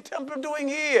holy temple doing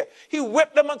here? He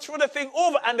whipped them and threw the thing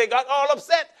over, and they got all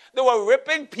upset. They were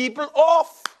ripping people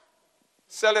off.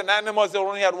 Selling animals that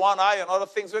only had one eye and other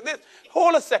things with this.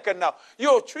 Hold a second now.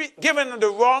 You're giving them the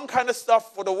wrong kind of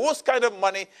stuff for the worst kind of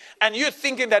money, and you're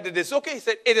thinking that it is okay. He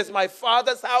said, it is my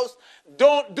Father's house.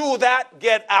 Don't do that.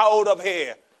 Get out of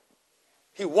here.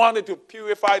 He wanted to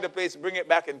purify the place, bring it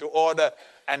back into order,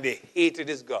 and they hated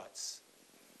his guts.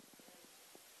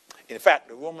 In fact,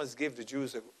 the Romans gave the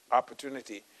Jews an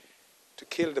opportunity to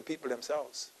kill the people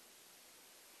themselves.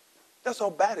 That's how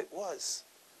bad it was.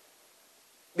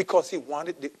 Because he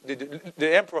wanted,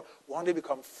 the emperor wanted to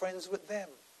become friends with them.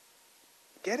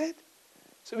 Get it?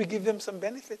 So we give them some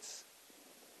benefits.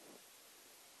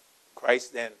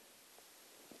 Christ then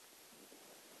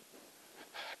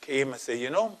came and said, you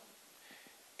know,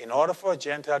 in order for a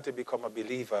Gentile to become a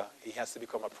believer, he has to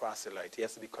become a proselyte. He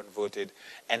has to be converted.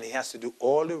 And he has to do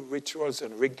all the rituals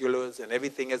and regulars and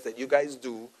everything else that you guys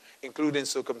do, including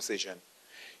circumcision.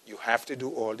 You have to do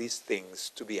all these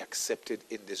things to be accepted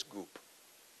in this group.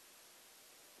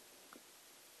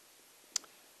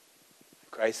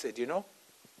 Christ said, you know,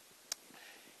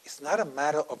 it's not a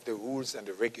matter of the rules and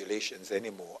the regulations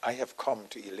anymore. I have come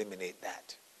to eliminate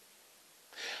that.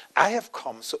 I have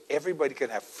come so everybody can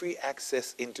have free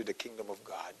access into the kingdom of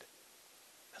God.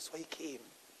 That's why he came.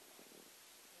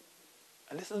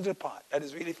 And listen to the part. That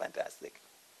is really fantastic.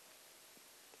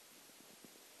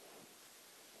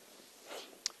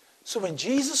 So when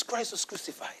Jesus Christ was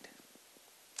crucified,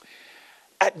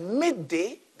 at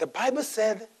midday, the Bible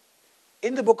said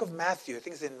in the book of Matthew, I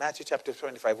think it's in Matthew chapter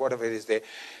 25, whatever it is there,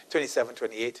 27,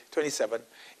 28, 27.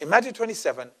 In Matthew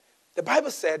 27, the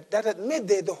Bible said that at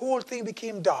midday, the whole thing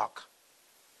became dark.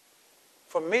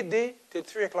 From midday till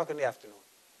 3 o'clock in the afternoon.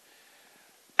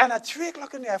 And at 3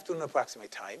 o'clock in the afternoon,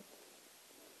 approximate time,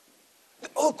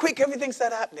 quick, everything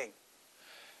started happening.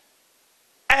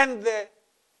 And the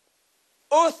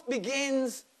earth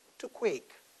begins to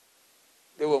quake.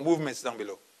 There were movements down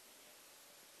below.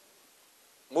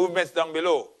 Movements down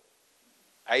below.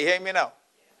 Are you hearing me now?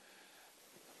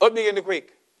 Earth began to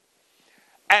quake.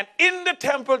 And in the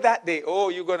temple that day, oh,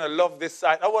 you're going to love this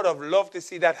sight. I would have loved to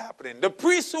see that happening. The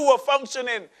priests who were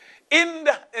functioning in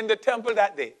the temple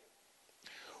that day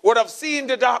would have seen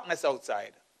the darkness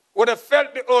outside, would have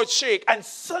felt the earth shake, and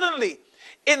suddenly,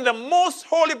 in the most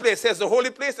holy place, there's the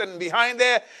holy place, and behind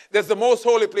there's the most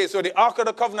holy place, where the Ark of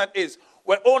the Covenant is,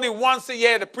 where only once a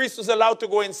year the priest was allowed to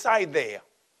go inside there.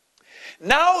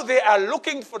 Now they are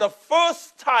looking for the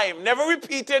first time, never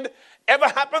repeated, ever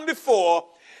happened before,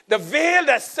 the veil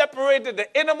that separated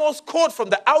the innermost court from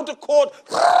the outer court,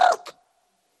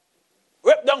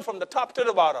 ripped down from the top to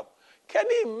the bottom. Can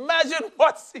you imagine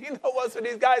what scene that was for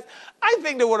these guys? I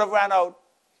think they would have ran out.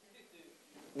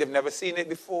 They've never seen it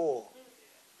before.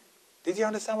 Did you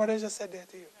understand what I just said there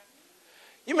to you?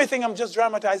 You may think I'm just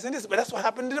dramatizing this, but that's what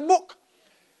happened in the book.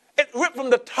 It ripped from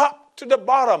the top to the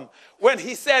bottom. When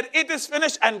he said, it is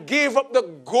finished, and gave up the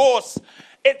ghost,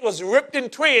 it was ripped in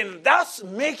twain, thus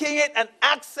making it an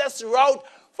access route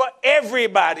for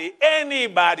everybody,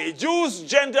 anybody, Jews,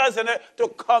 Gentiles, and to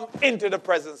come into the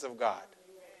presence of God.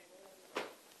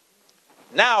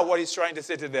 Now what he's trying to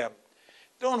say to them,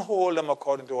 don't hold them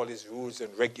according to all these rules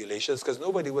and regulations, because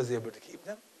nobody was able to keep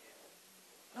them.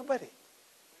 Nobody.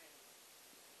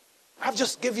 I've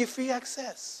just give you free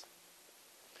access.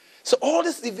 So all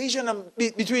this division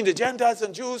between the Gentiles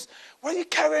and Jews, what are you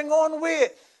carrying on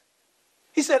with?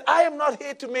 He said, I am not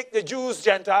here to make the Jews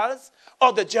Gentiles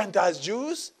or the Gentiles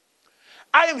Jews.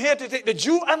 I am here to take the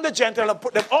Jew and the Gentile and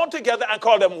put them all together and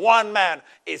call them one man.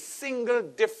 A single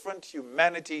different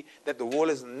humanity that the world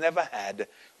has never had,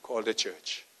 called the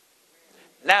church.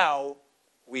 Now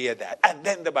we are that. And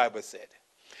then the Bible said,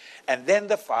 and then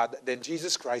the Father, then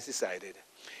Jesus Christ decided,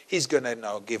 he's going to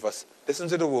now give us, listen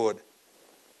to the word,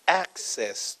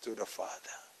 access to the Father.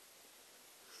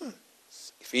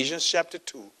 Ephesians chapter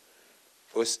 2,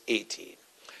 verse 18.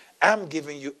 I'm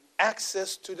giving you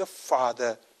access to the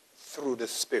Father through the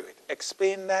Spirit.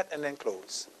 Explain that and then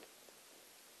close.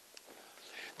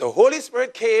 The Holy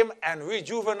Spirit came and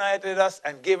rejuvenated us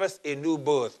and gave us a new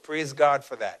birth. Praise God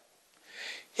for that.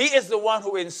 He is the one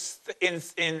who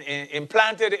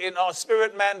implanted in our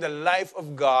spirit man the life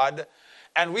of God,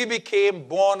 and we became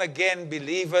born again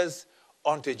believers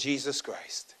unto Jesus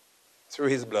Christ through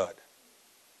his blood.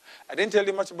 I didn't tell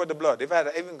you much about the blood. If I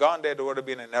had even gone there, there would have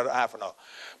been another half an hour.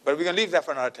 But we're going to leave that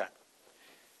for another time.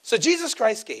 So Jesus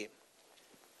Christ came.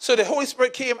 So the Holy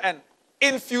Spirit came and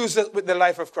infused us with the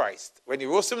life of Christ. When he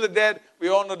rose from the dead, we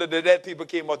all know that the dead people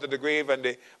came out of the grave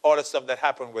and all the stuff that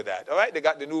happened with that. All right? They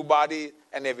got the new body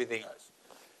and everything else.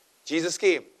 Jesus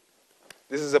came.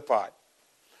 This is a part.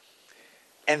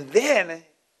 And then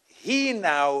he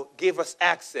now gave us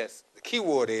access. The key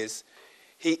word is,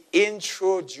 he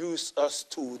introduced us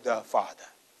to the Father.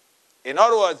 In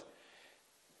other words,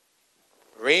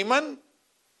 Raymond,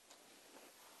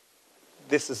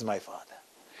 this is my Father.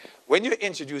 When you're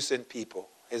introducing people,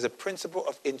 there's a principle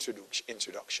of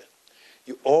introduction.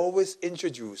 You always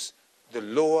introduce the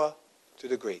lower to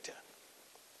the greater.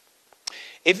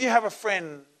 If you have a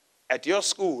friend at your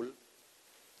school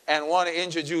and want to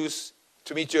introduce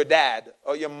to meet your dad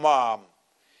or your mom,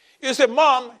 you say,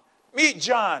 Mom, meet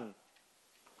John.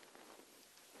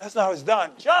 That's not how it's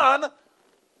done. John,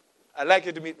 I'd like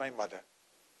you to meet my mother.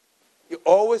 You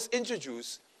always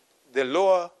introduce the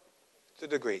lower to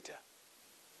the greater.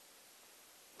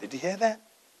 Did you hear that?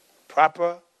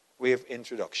 Proper way of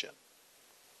introduction.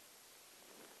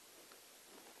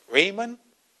 Raymond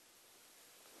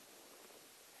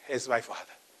is my father.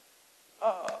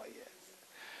 Oh, yes.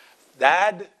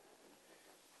 Dad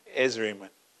is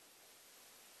Raymond.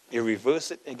 You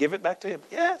reverse it and give it back to him.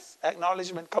 Yes,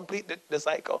 acknowledgement, complete the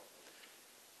cycle.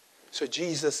 So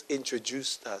Jesus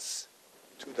introduced us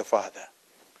to the Father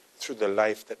through the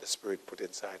life that the Spirit put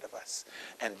inside of us.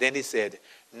 And then he said,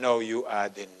 no, you are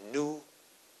the new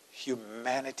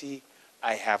humanity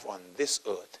I have on this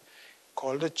earth,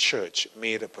 called a church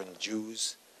made upon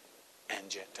Jews and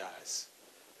Gentiles.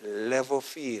 Level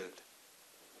field.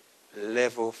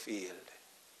 Level field.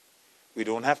 We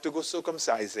don't have to go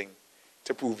circumcising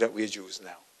to prove that we're Jews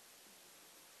now.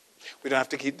 We don't have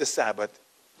to keep the Sabbath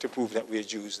to prove that we're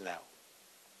Jews now.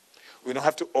 We don't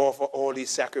have to offer all these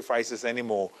sacrifices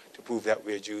anymore to prove that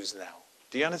we're Jews now.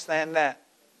 Do you understand that?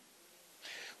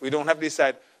 We don't have to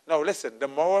decide, no, listen, the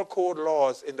moral code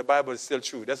laws in the Bible is still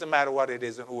true. Doesn't matter what it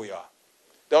is and who we are.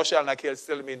 Thou shalt not kill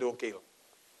still mean don't kill.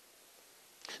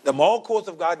 The moral codes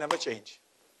of God never change.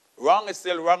 Wrong is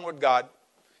still wrong with God.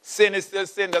 Sin is still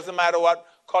sin. Doesn't matter what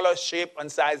color, shape,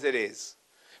 and size it is.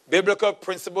 Biblical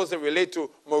principles that relate to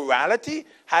morality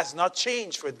has not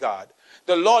changed with God.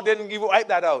 The law didn't wipe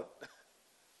that out.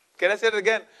 Can I say it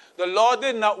again? The law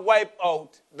did not wipe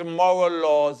out the moral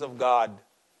laws of God.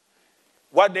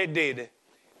 What they did,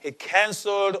 it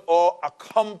canceled or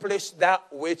accomplished that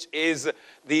which is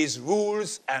these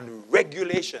rules and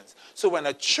regulations. So when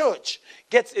a church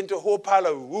gets into a whole pile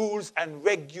of rules and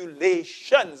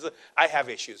regulations, I have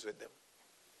issues with them.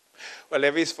 Well,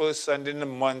 every first Sunday in the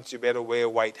month, you better wear a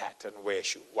white hat and wear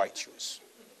white shoes.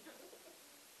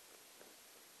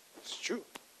 It's true.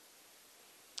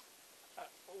 A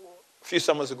few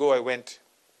summers ago, I went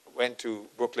to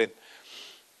Brooklyn,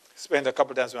 spent a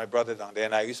couple of times with my brother down there,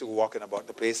 and I used to go walking about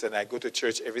the place, and I go to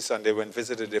church every Sunday when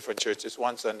visited different churches.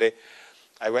 One Sunday,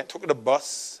 took the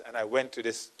bus, and I went to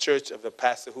this church of the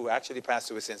pastor who actually passed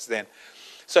away since then.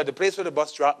 So at the place where the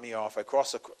bus dropped me off, I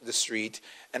crossed the street,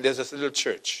 and there's this little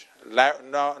church,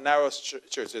 narrow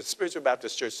church, it's a spiritual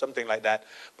Baptist church, something like that,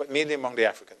 but mainly among the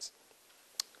Africans.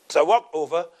 So I walked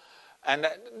over, and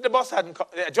the bus hadn't come.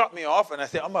 It dropped me off, and I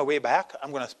said, on my way back,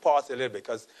 I'm going to pause a little bit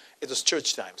because it was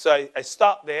church time. So I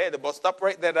stopped there. The bus stopped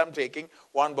right there that I'm taking.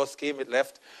 One bus came, it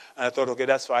left, and I thought, okay,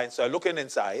 that's fine. So I looked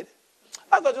inside.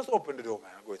 I thought, just open the door,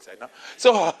 man. I'll go inside now.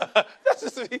 So that's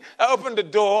just me. I opened the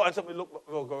door, and somebody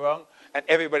looked around, and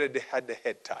everybody had their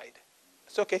head tied.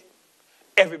 It's okay.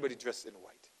 Everybody dressed in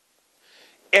white.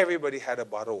 Everybody had a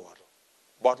bottle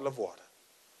of water.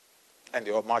 And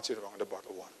they were marching around the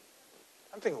bottle of water.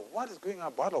 I'm thinking, what is going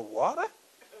on? Bottle of water?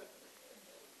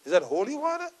 Is that holy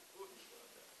water?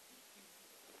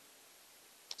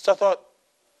 So I thought,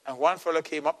 and one fellow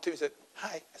came up to me and said,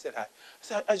 hi. I said, hi. I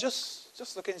said, I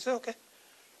just looking. He said, okay.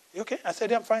 You okay? I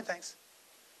said, yeah, I'm fine, thanks.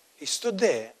 He stood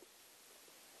there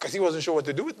because he wasn't sure what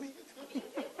to do with me.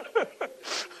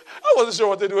 I wasn't sure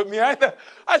what to do with me either.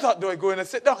 I thought, do I go in and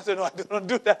sit down? I said, no, I don't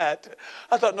do that.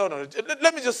 I thought, no,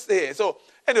 let me just stay. So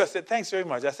anyway, I said, thanks very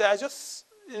much. I said, I just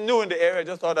new in the area, I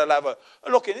just thought I'd have a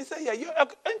look in. He said, yeah,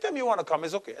 anytime you want to come,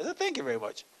 it's okay. I said, thank you very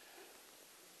much.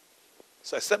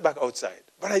 So I stepped back outside.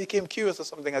 But I became curious of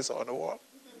something I saw on the wall.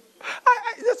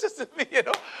 That's just me, you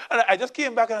know. And I just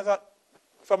came back and I thought,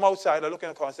 from outside, I looked in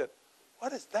the corner and said,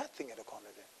 what is that thing in the corner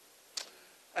there?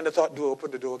 And I thought, do I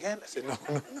open the door again? I said, no.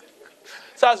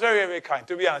 So I was very, very kind.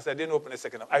 To be honest, I didn't open it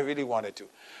second time. I really wanted to.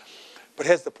 But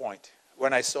here's the point.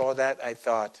 When I saw that, I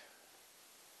thought,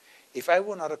 if I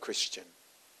were not a Christian,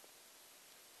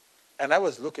 and I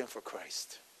was looking for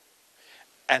Christ,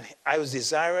 and I was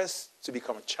desirous to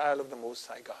become a child of the Most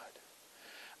High God,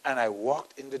 and I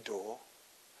walked in the door,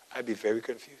 I'd be very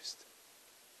confused.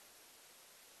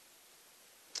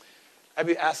 I'd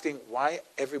be asking why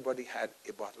everybody had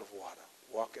a bottle of water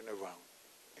walking around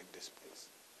in this place.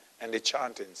 And they're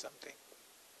chanting something.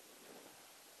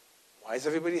 Why does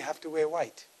everybody have to wear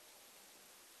white?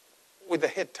 With a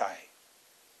head tie,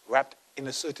 wrapped in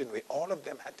a certain way. All of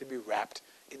them had to be wrapped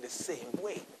in the same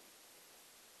way.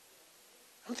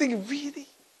 I'm thinking, really?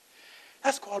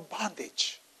 That's called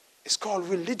bondage. It's called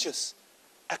religious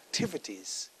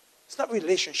activities. It's not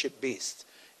relationship-based.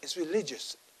 It's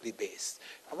religiously based.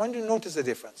 I want you to notice the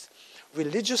difference.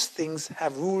 Religious things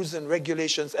have rules and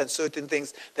regulations and certain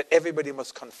things that everybody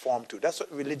must conform to. That's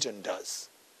what religion does.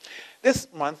 This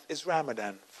month is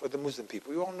Ramadan for the Muslim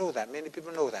people. We all know that. Many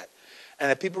people know that.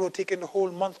 And the people who are taking the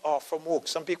whole month off from work.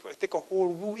 Some people take a whole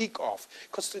week off.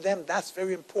 Because to them, that's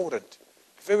very important.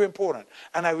 Very important.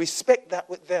 And I respect that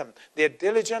with them. They're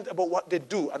diligent about what they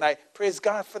do. And I praise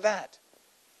God for that.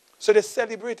 So they're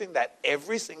celebrating that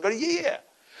every single year.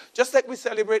 Just like we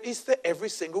celebrate Easter every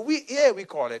single year, we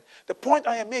call it. The point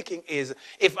I am making is,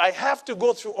 if I have to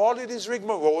go through all of these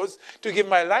rigmaroles to give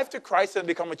my life to Christ and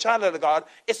become a child of God,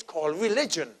 it's called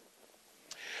religion.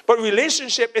 But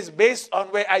relationship is based on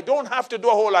where I don't have to do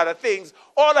a whole lot of things.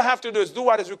 All I have to do is do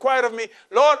what is required of me.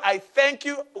 Lord, I thank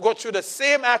you. Go through the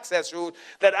same access route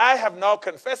that I have now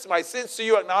confessed my sins to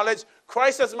you, acknowledge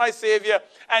Christ as my Savior,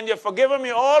 and you've forgiven me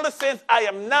all the sins. I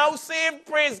am now saved,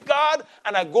 praise God,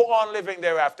 and I go on living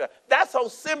thereafter. That's how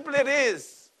simple it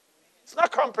is. It's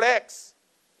not complex.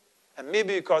 And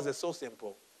maybe because it's so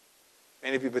simple,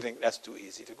 many people think that's too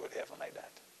easy to go to heaven like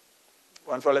that.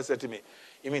 One fellow said to me,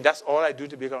 you mean that's all I do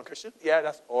to become a Christian? Yeah,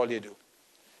 that's all you do.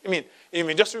 You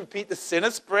mean just repeat the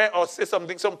sinner's prayer or say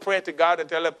some prayer to God and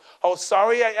tell him how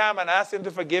sorry I am and ask him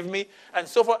to forgive me and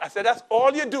so forth? I said, that's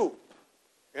all you do.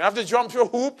 You don't have to jump through a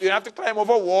hoop. You don't have to climb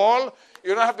over a wall.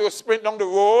 You don't have to go sprint down the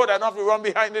road. I don't have to run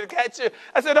behind you to catch you.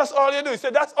 I said, that's all you do. He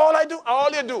said, that's all I do. All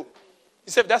you do.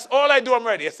 He said, that's all I do. I'm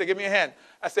ready. I said, give me a hand.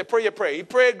 I said, pray your prayer. He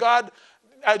prayed, God,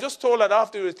 I just told that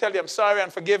after to tell you I'm sorry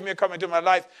and forgive me coming into my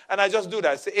life. And I just do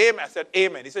that. I said, amen. I said,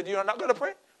 amen. He said, you're not going to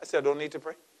pray? I said, I don't need to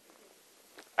pray.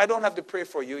 I don't have to pray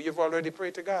for you. You've already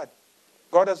prayed to God.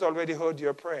 God has already heard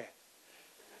your prayer.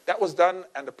 That was done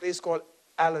at a place called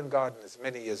Allen Gardens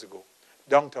many years ago,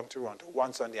 downtown Toronto,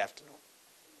 one Sunday afternoon.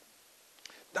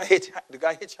 The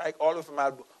guy hitchhiked all over from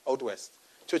out west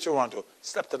to Toronto,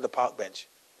 slept on the park bench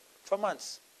for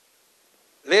months.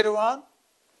 Later on,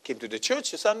 came to the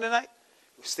church Sunday night,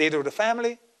 stayed with the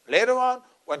family. Later on,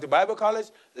 went to Bible college.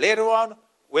 Later on,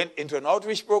 went into an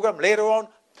outreach program. Later on,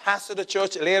 pastored the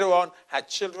church. Later on, had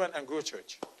children and grew a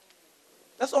church.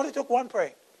 That's all it took, one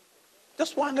prayer.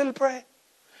 Just one little prayer.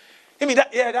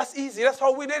 That's easy. That's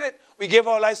how we did it. We gave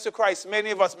our lives to Christ. Many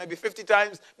of us, maybe 50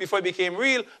 times before it became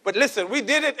real. But listen, we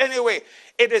did it anyway.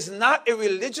 It is not a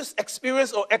religious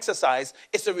experience or exercise.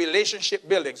 It's a relationship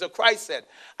building. So Christ said,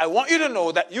 I want you to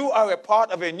know that you are a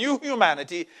part of a new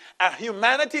humanity, a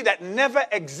humanity that never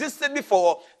existed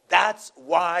before. That's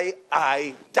why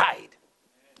I died.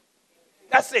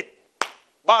 That's it.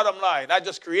 Bottom line, I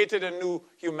just created a new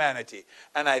humanity.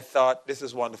 And I thought, this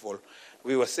is wonderful.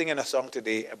 We were singing a song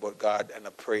today about God and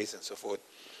a praise and so forth.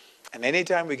 And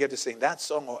anytime we get to sing that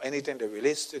song or anything that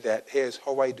relates to that, here's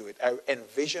how I do it. I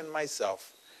envision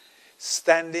myself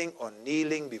standing or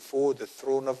kneeling before the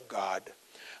throne of God,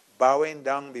 bowing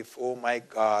down before my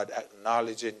God,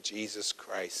 acknowledging Jesus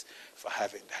Christ for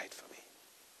having died for me.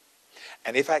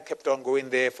 And if I kept on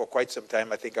going there for quite some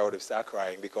time, I think I would have started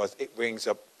crying because it brings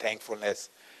up thankfulness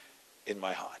in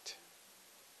my heart.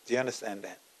 Do you understand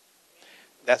that?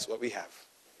 That's what we have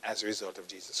as a result of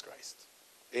Jesus Christ.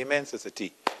 Amen, Sister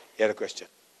T. You had a question.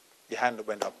 Your hand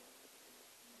went up.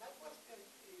 My question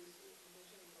is, you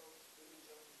mentioned about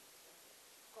religion.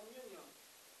 Communion.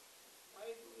 Why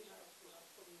do we have to have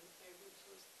communion every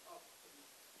first of the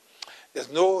month?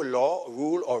 There's no law,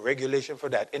 rule, or regulation for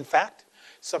that. In fact,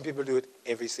 some people do it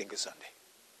every single Sunday.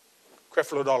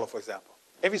 Creflo Dollar, for example.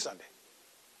 Every Sunday.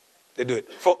 They do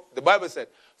it. For the Bible said,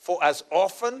 for as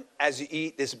often as you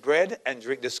eat this bread and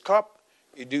drink this cup,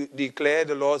 you do declare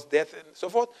the Lord's death and so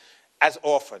forth, as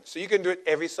often. So you can do it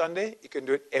every Sunday. You can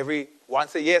do it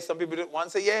once a year. Some people do it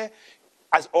once a year.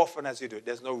 As often as you do it.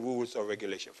 There's no rules or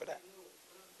regulation for that. No,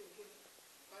 but I'm thinking,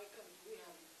 why can't we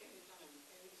have it any time,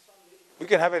 any Sunday? We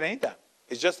can have it anytime.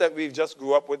 It's just that we've just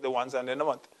grew up with the one Sunday in a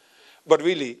month. But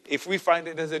really, if we find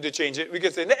it necessary to change it, we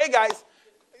can say, hey guys,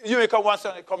 you may come one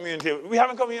Sunday communion. We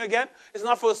haven't communion again. It's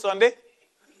not first Sunday.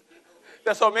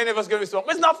 That's how many of us get respond.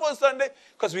 It's not first Sunday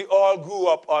because we all grew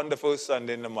up on the first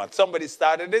Sunday in the month. Somebody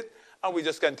started it and we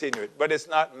just continue it. But it's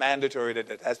not mandatory that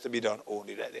it has to be done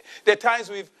only that day. There are times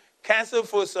we've canceled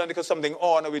first Sunday because something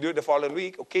on and we do it the following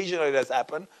week. Occasionally it has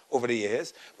happened over the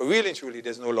years. But really and truly,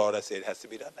 there's no law that says it has to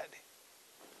be done that day.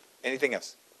 Anything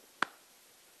else?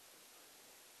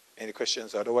 Any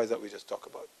questions otherwise that we just talk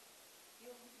about? You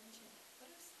mentioned,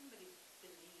 what if somebody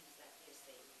believes that they're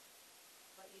saved?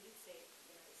 But you did say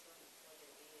there is one for their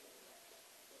being.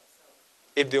 So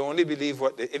if they only believe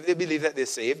if they believe that they're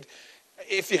saved,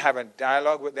 if you have a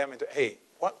dialogue with them, hey,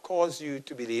 what caused you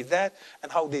to believe that?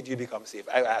 And how did you become saved?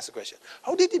 I asked the question.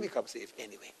 How did you become saved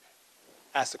anyway?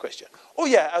 Ask the question. Oh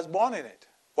yeah, I was born in it.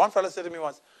 One fellow said to me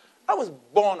once, I was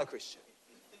born a Christian.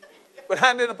 But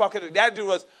hand in the pocket, the attitude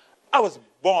was, I was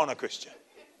born a Christian.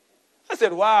 I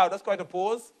said, wow, that's quite a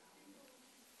pose.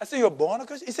 I said, you were born a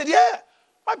Christian? He said, yeah.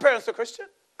 My parents are Christian.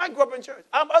 I grew up in church.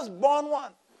 I was born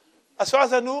one. As far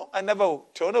as I knew, I never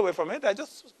turned away from it. I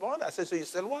just was born. I said, so you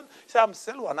still one? He said, I'm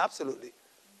still one, absolutely.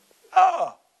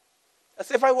 Oh. I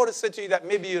said, if I were to say to you that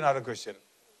maybe you're not a Christian,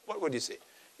 what would you say?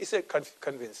 He said,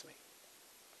 convince me.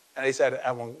 And he said,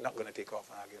 I'm not going to take off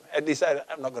an argument. And he said,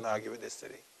 I'm not going to argue with this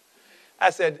today. I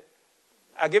said,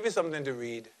 I'll give you something to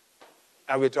read,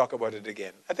 and we'll talk about it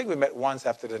again. I think we met once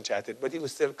after and chatted, but he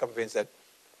was still convinced that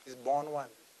he's born one.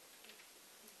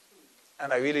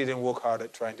 And I really didn't work hard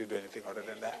at trying to do anything other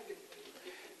than that.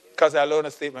 Because I learned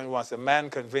a statement once, a man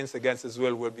convinced against his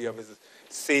will be of his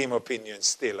same opinion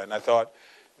still. And I thought,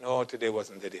 no, today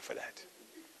wasn't the day for that.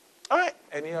 All right,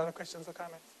 any other questions or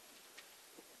comments?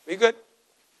 We good?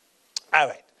 All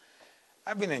right.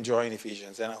 I've been enjoying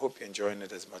Ephesians, and I hope you're enjoying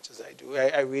it as much as I do.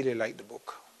 I really like the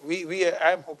book.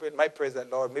 I'm hoping, my prayer is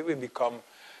that, Lord, may we become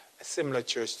a similar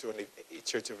church to the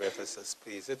Church of Ephesus,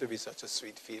 please. It would be such a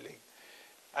sweet feeling.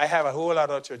 I have a whole lot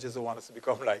of churches who want us to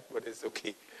become like, but it's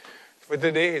okay. For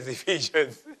today is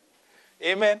Ephesians.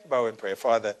 Amen. Bow in prayer.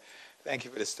 Father, thank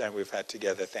you for this time we've had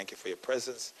together. Thank you for your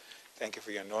presence. Thank you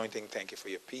for your anointing. Thank you for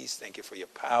your peace. Thank you for your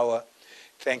power.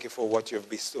 Thank you for what you've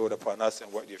bestowed upon us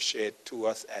and what you've shared to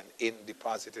us and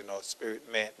deposited in our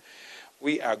spirit, man.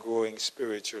 We are growing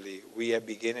spiritually. We are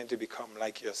beginning to become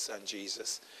like your son,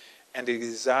 Jesus. And the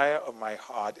desire of my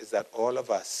heart is that all of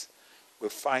us will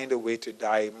find a way to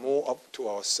die more up to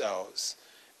ourselves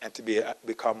and to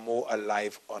become more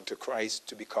alive unto Christ,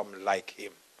 to become like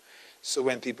him. So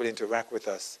when people interact with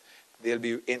us, they'll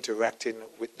be interacting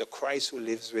with the Christ who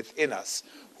lives within us,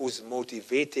 who's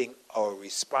motivating our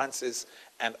responses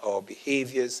and our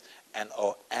behaviors and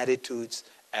our attitudes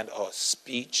and our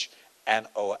speech and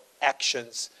our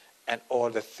actions and all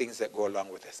the things that go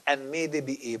along with us. And may they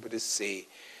be able to say,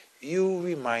 you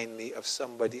remind me of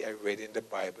somebody I read in the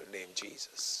Bible named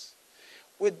Jesus.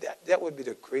 That would be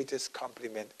the greatest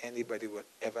compliment anybody would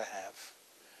ever have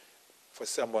for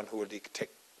someone who will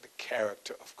detect the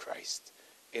character of Christ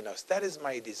in us. That is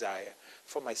my desire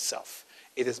for myself.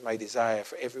 It is my desire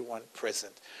for everyone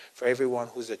present, for everyone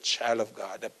who's a child of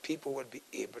God, that people would be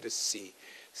able to see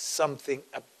something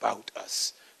about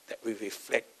us that will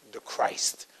reflect the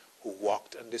Christ who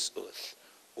walked on this earth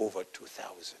over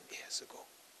 2,000 years ago.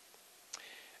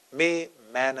 May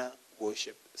Manna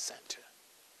Worship Centre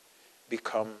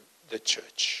become the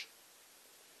church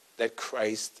that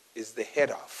Christ is the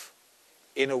head of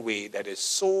in a way that is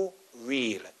so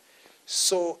real,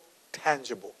 so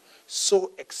tangible,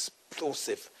 so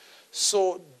explosive,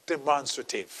 so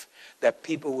demonstrative that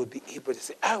people would be able to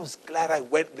say, I was glad I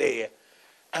went there.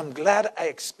 I'm glad I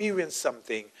experienced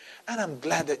something. And I'm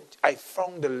glad that I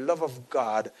found the love of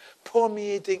God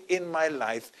permeating in my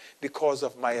life because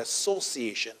of my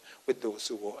association with those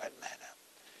who were at Manna.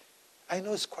 I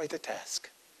know it's quite a task.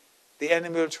 The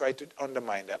enemy will try to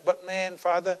undermine that. But man,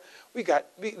 Father, we got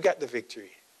the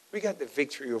victory. We got the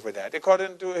victory over that.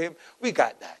 According to him, we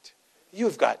got that.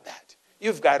 You've got that.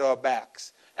 You've got our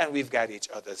backs, and we've got each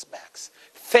other's backs.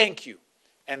 Thank you,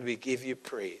 and we give you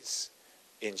praise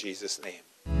in Jesus' name.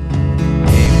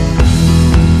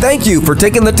 Thank you for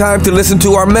taking the time to listen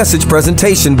to our message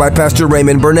presentation by Pastor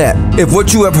Raymond Burnett. If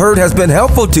what you have heard has been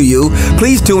helpful to you,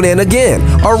 please tune in again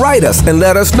or write us and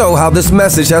let us know how this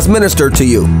message has ministered to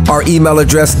you. Our email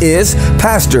address is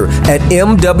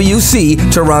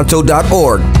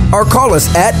pastor@mwctoronto.org or call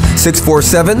us at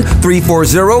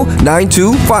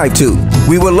 647-340-9252.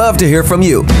 We would love to hear from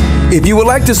you. If you would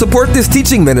like to support this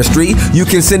teaching ministry, you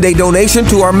can send a donation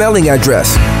to our mailing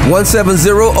address, 170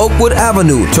 Oakwood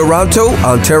Avenue, Toronto,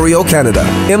 Ontario, Canada,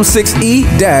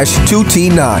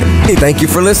 M6E-2T9. Thank you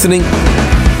for listening.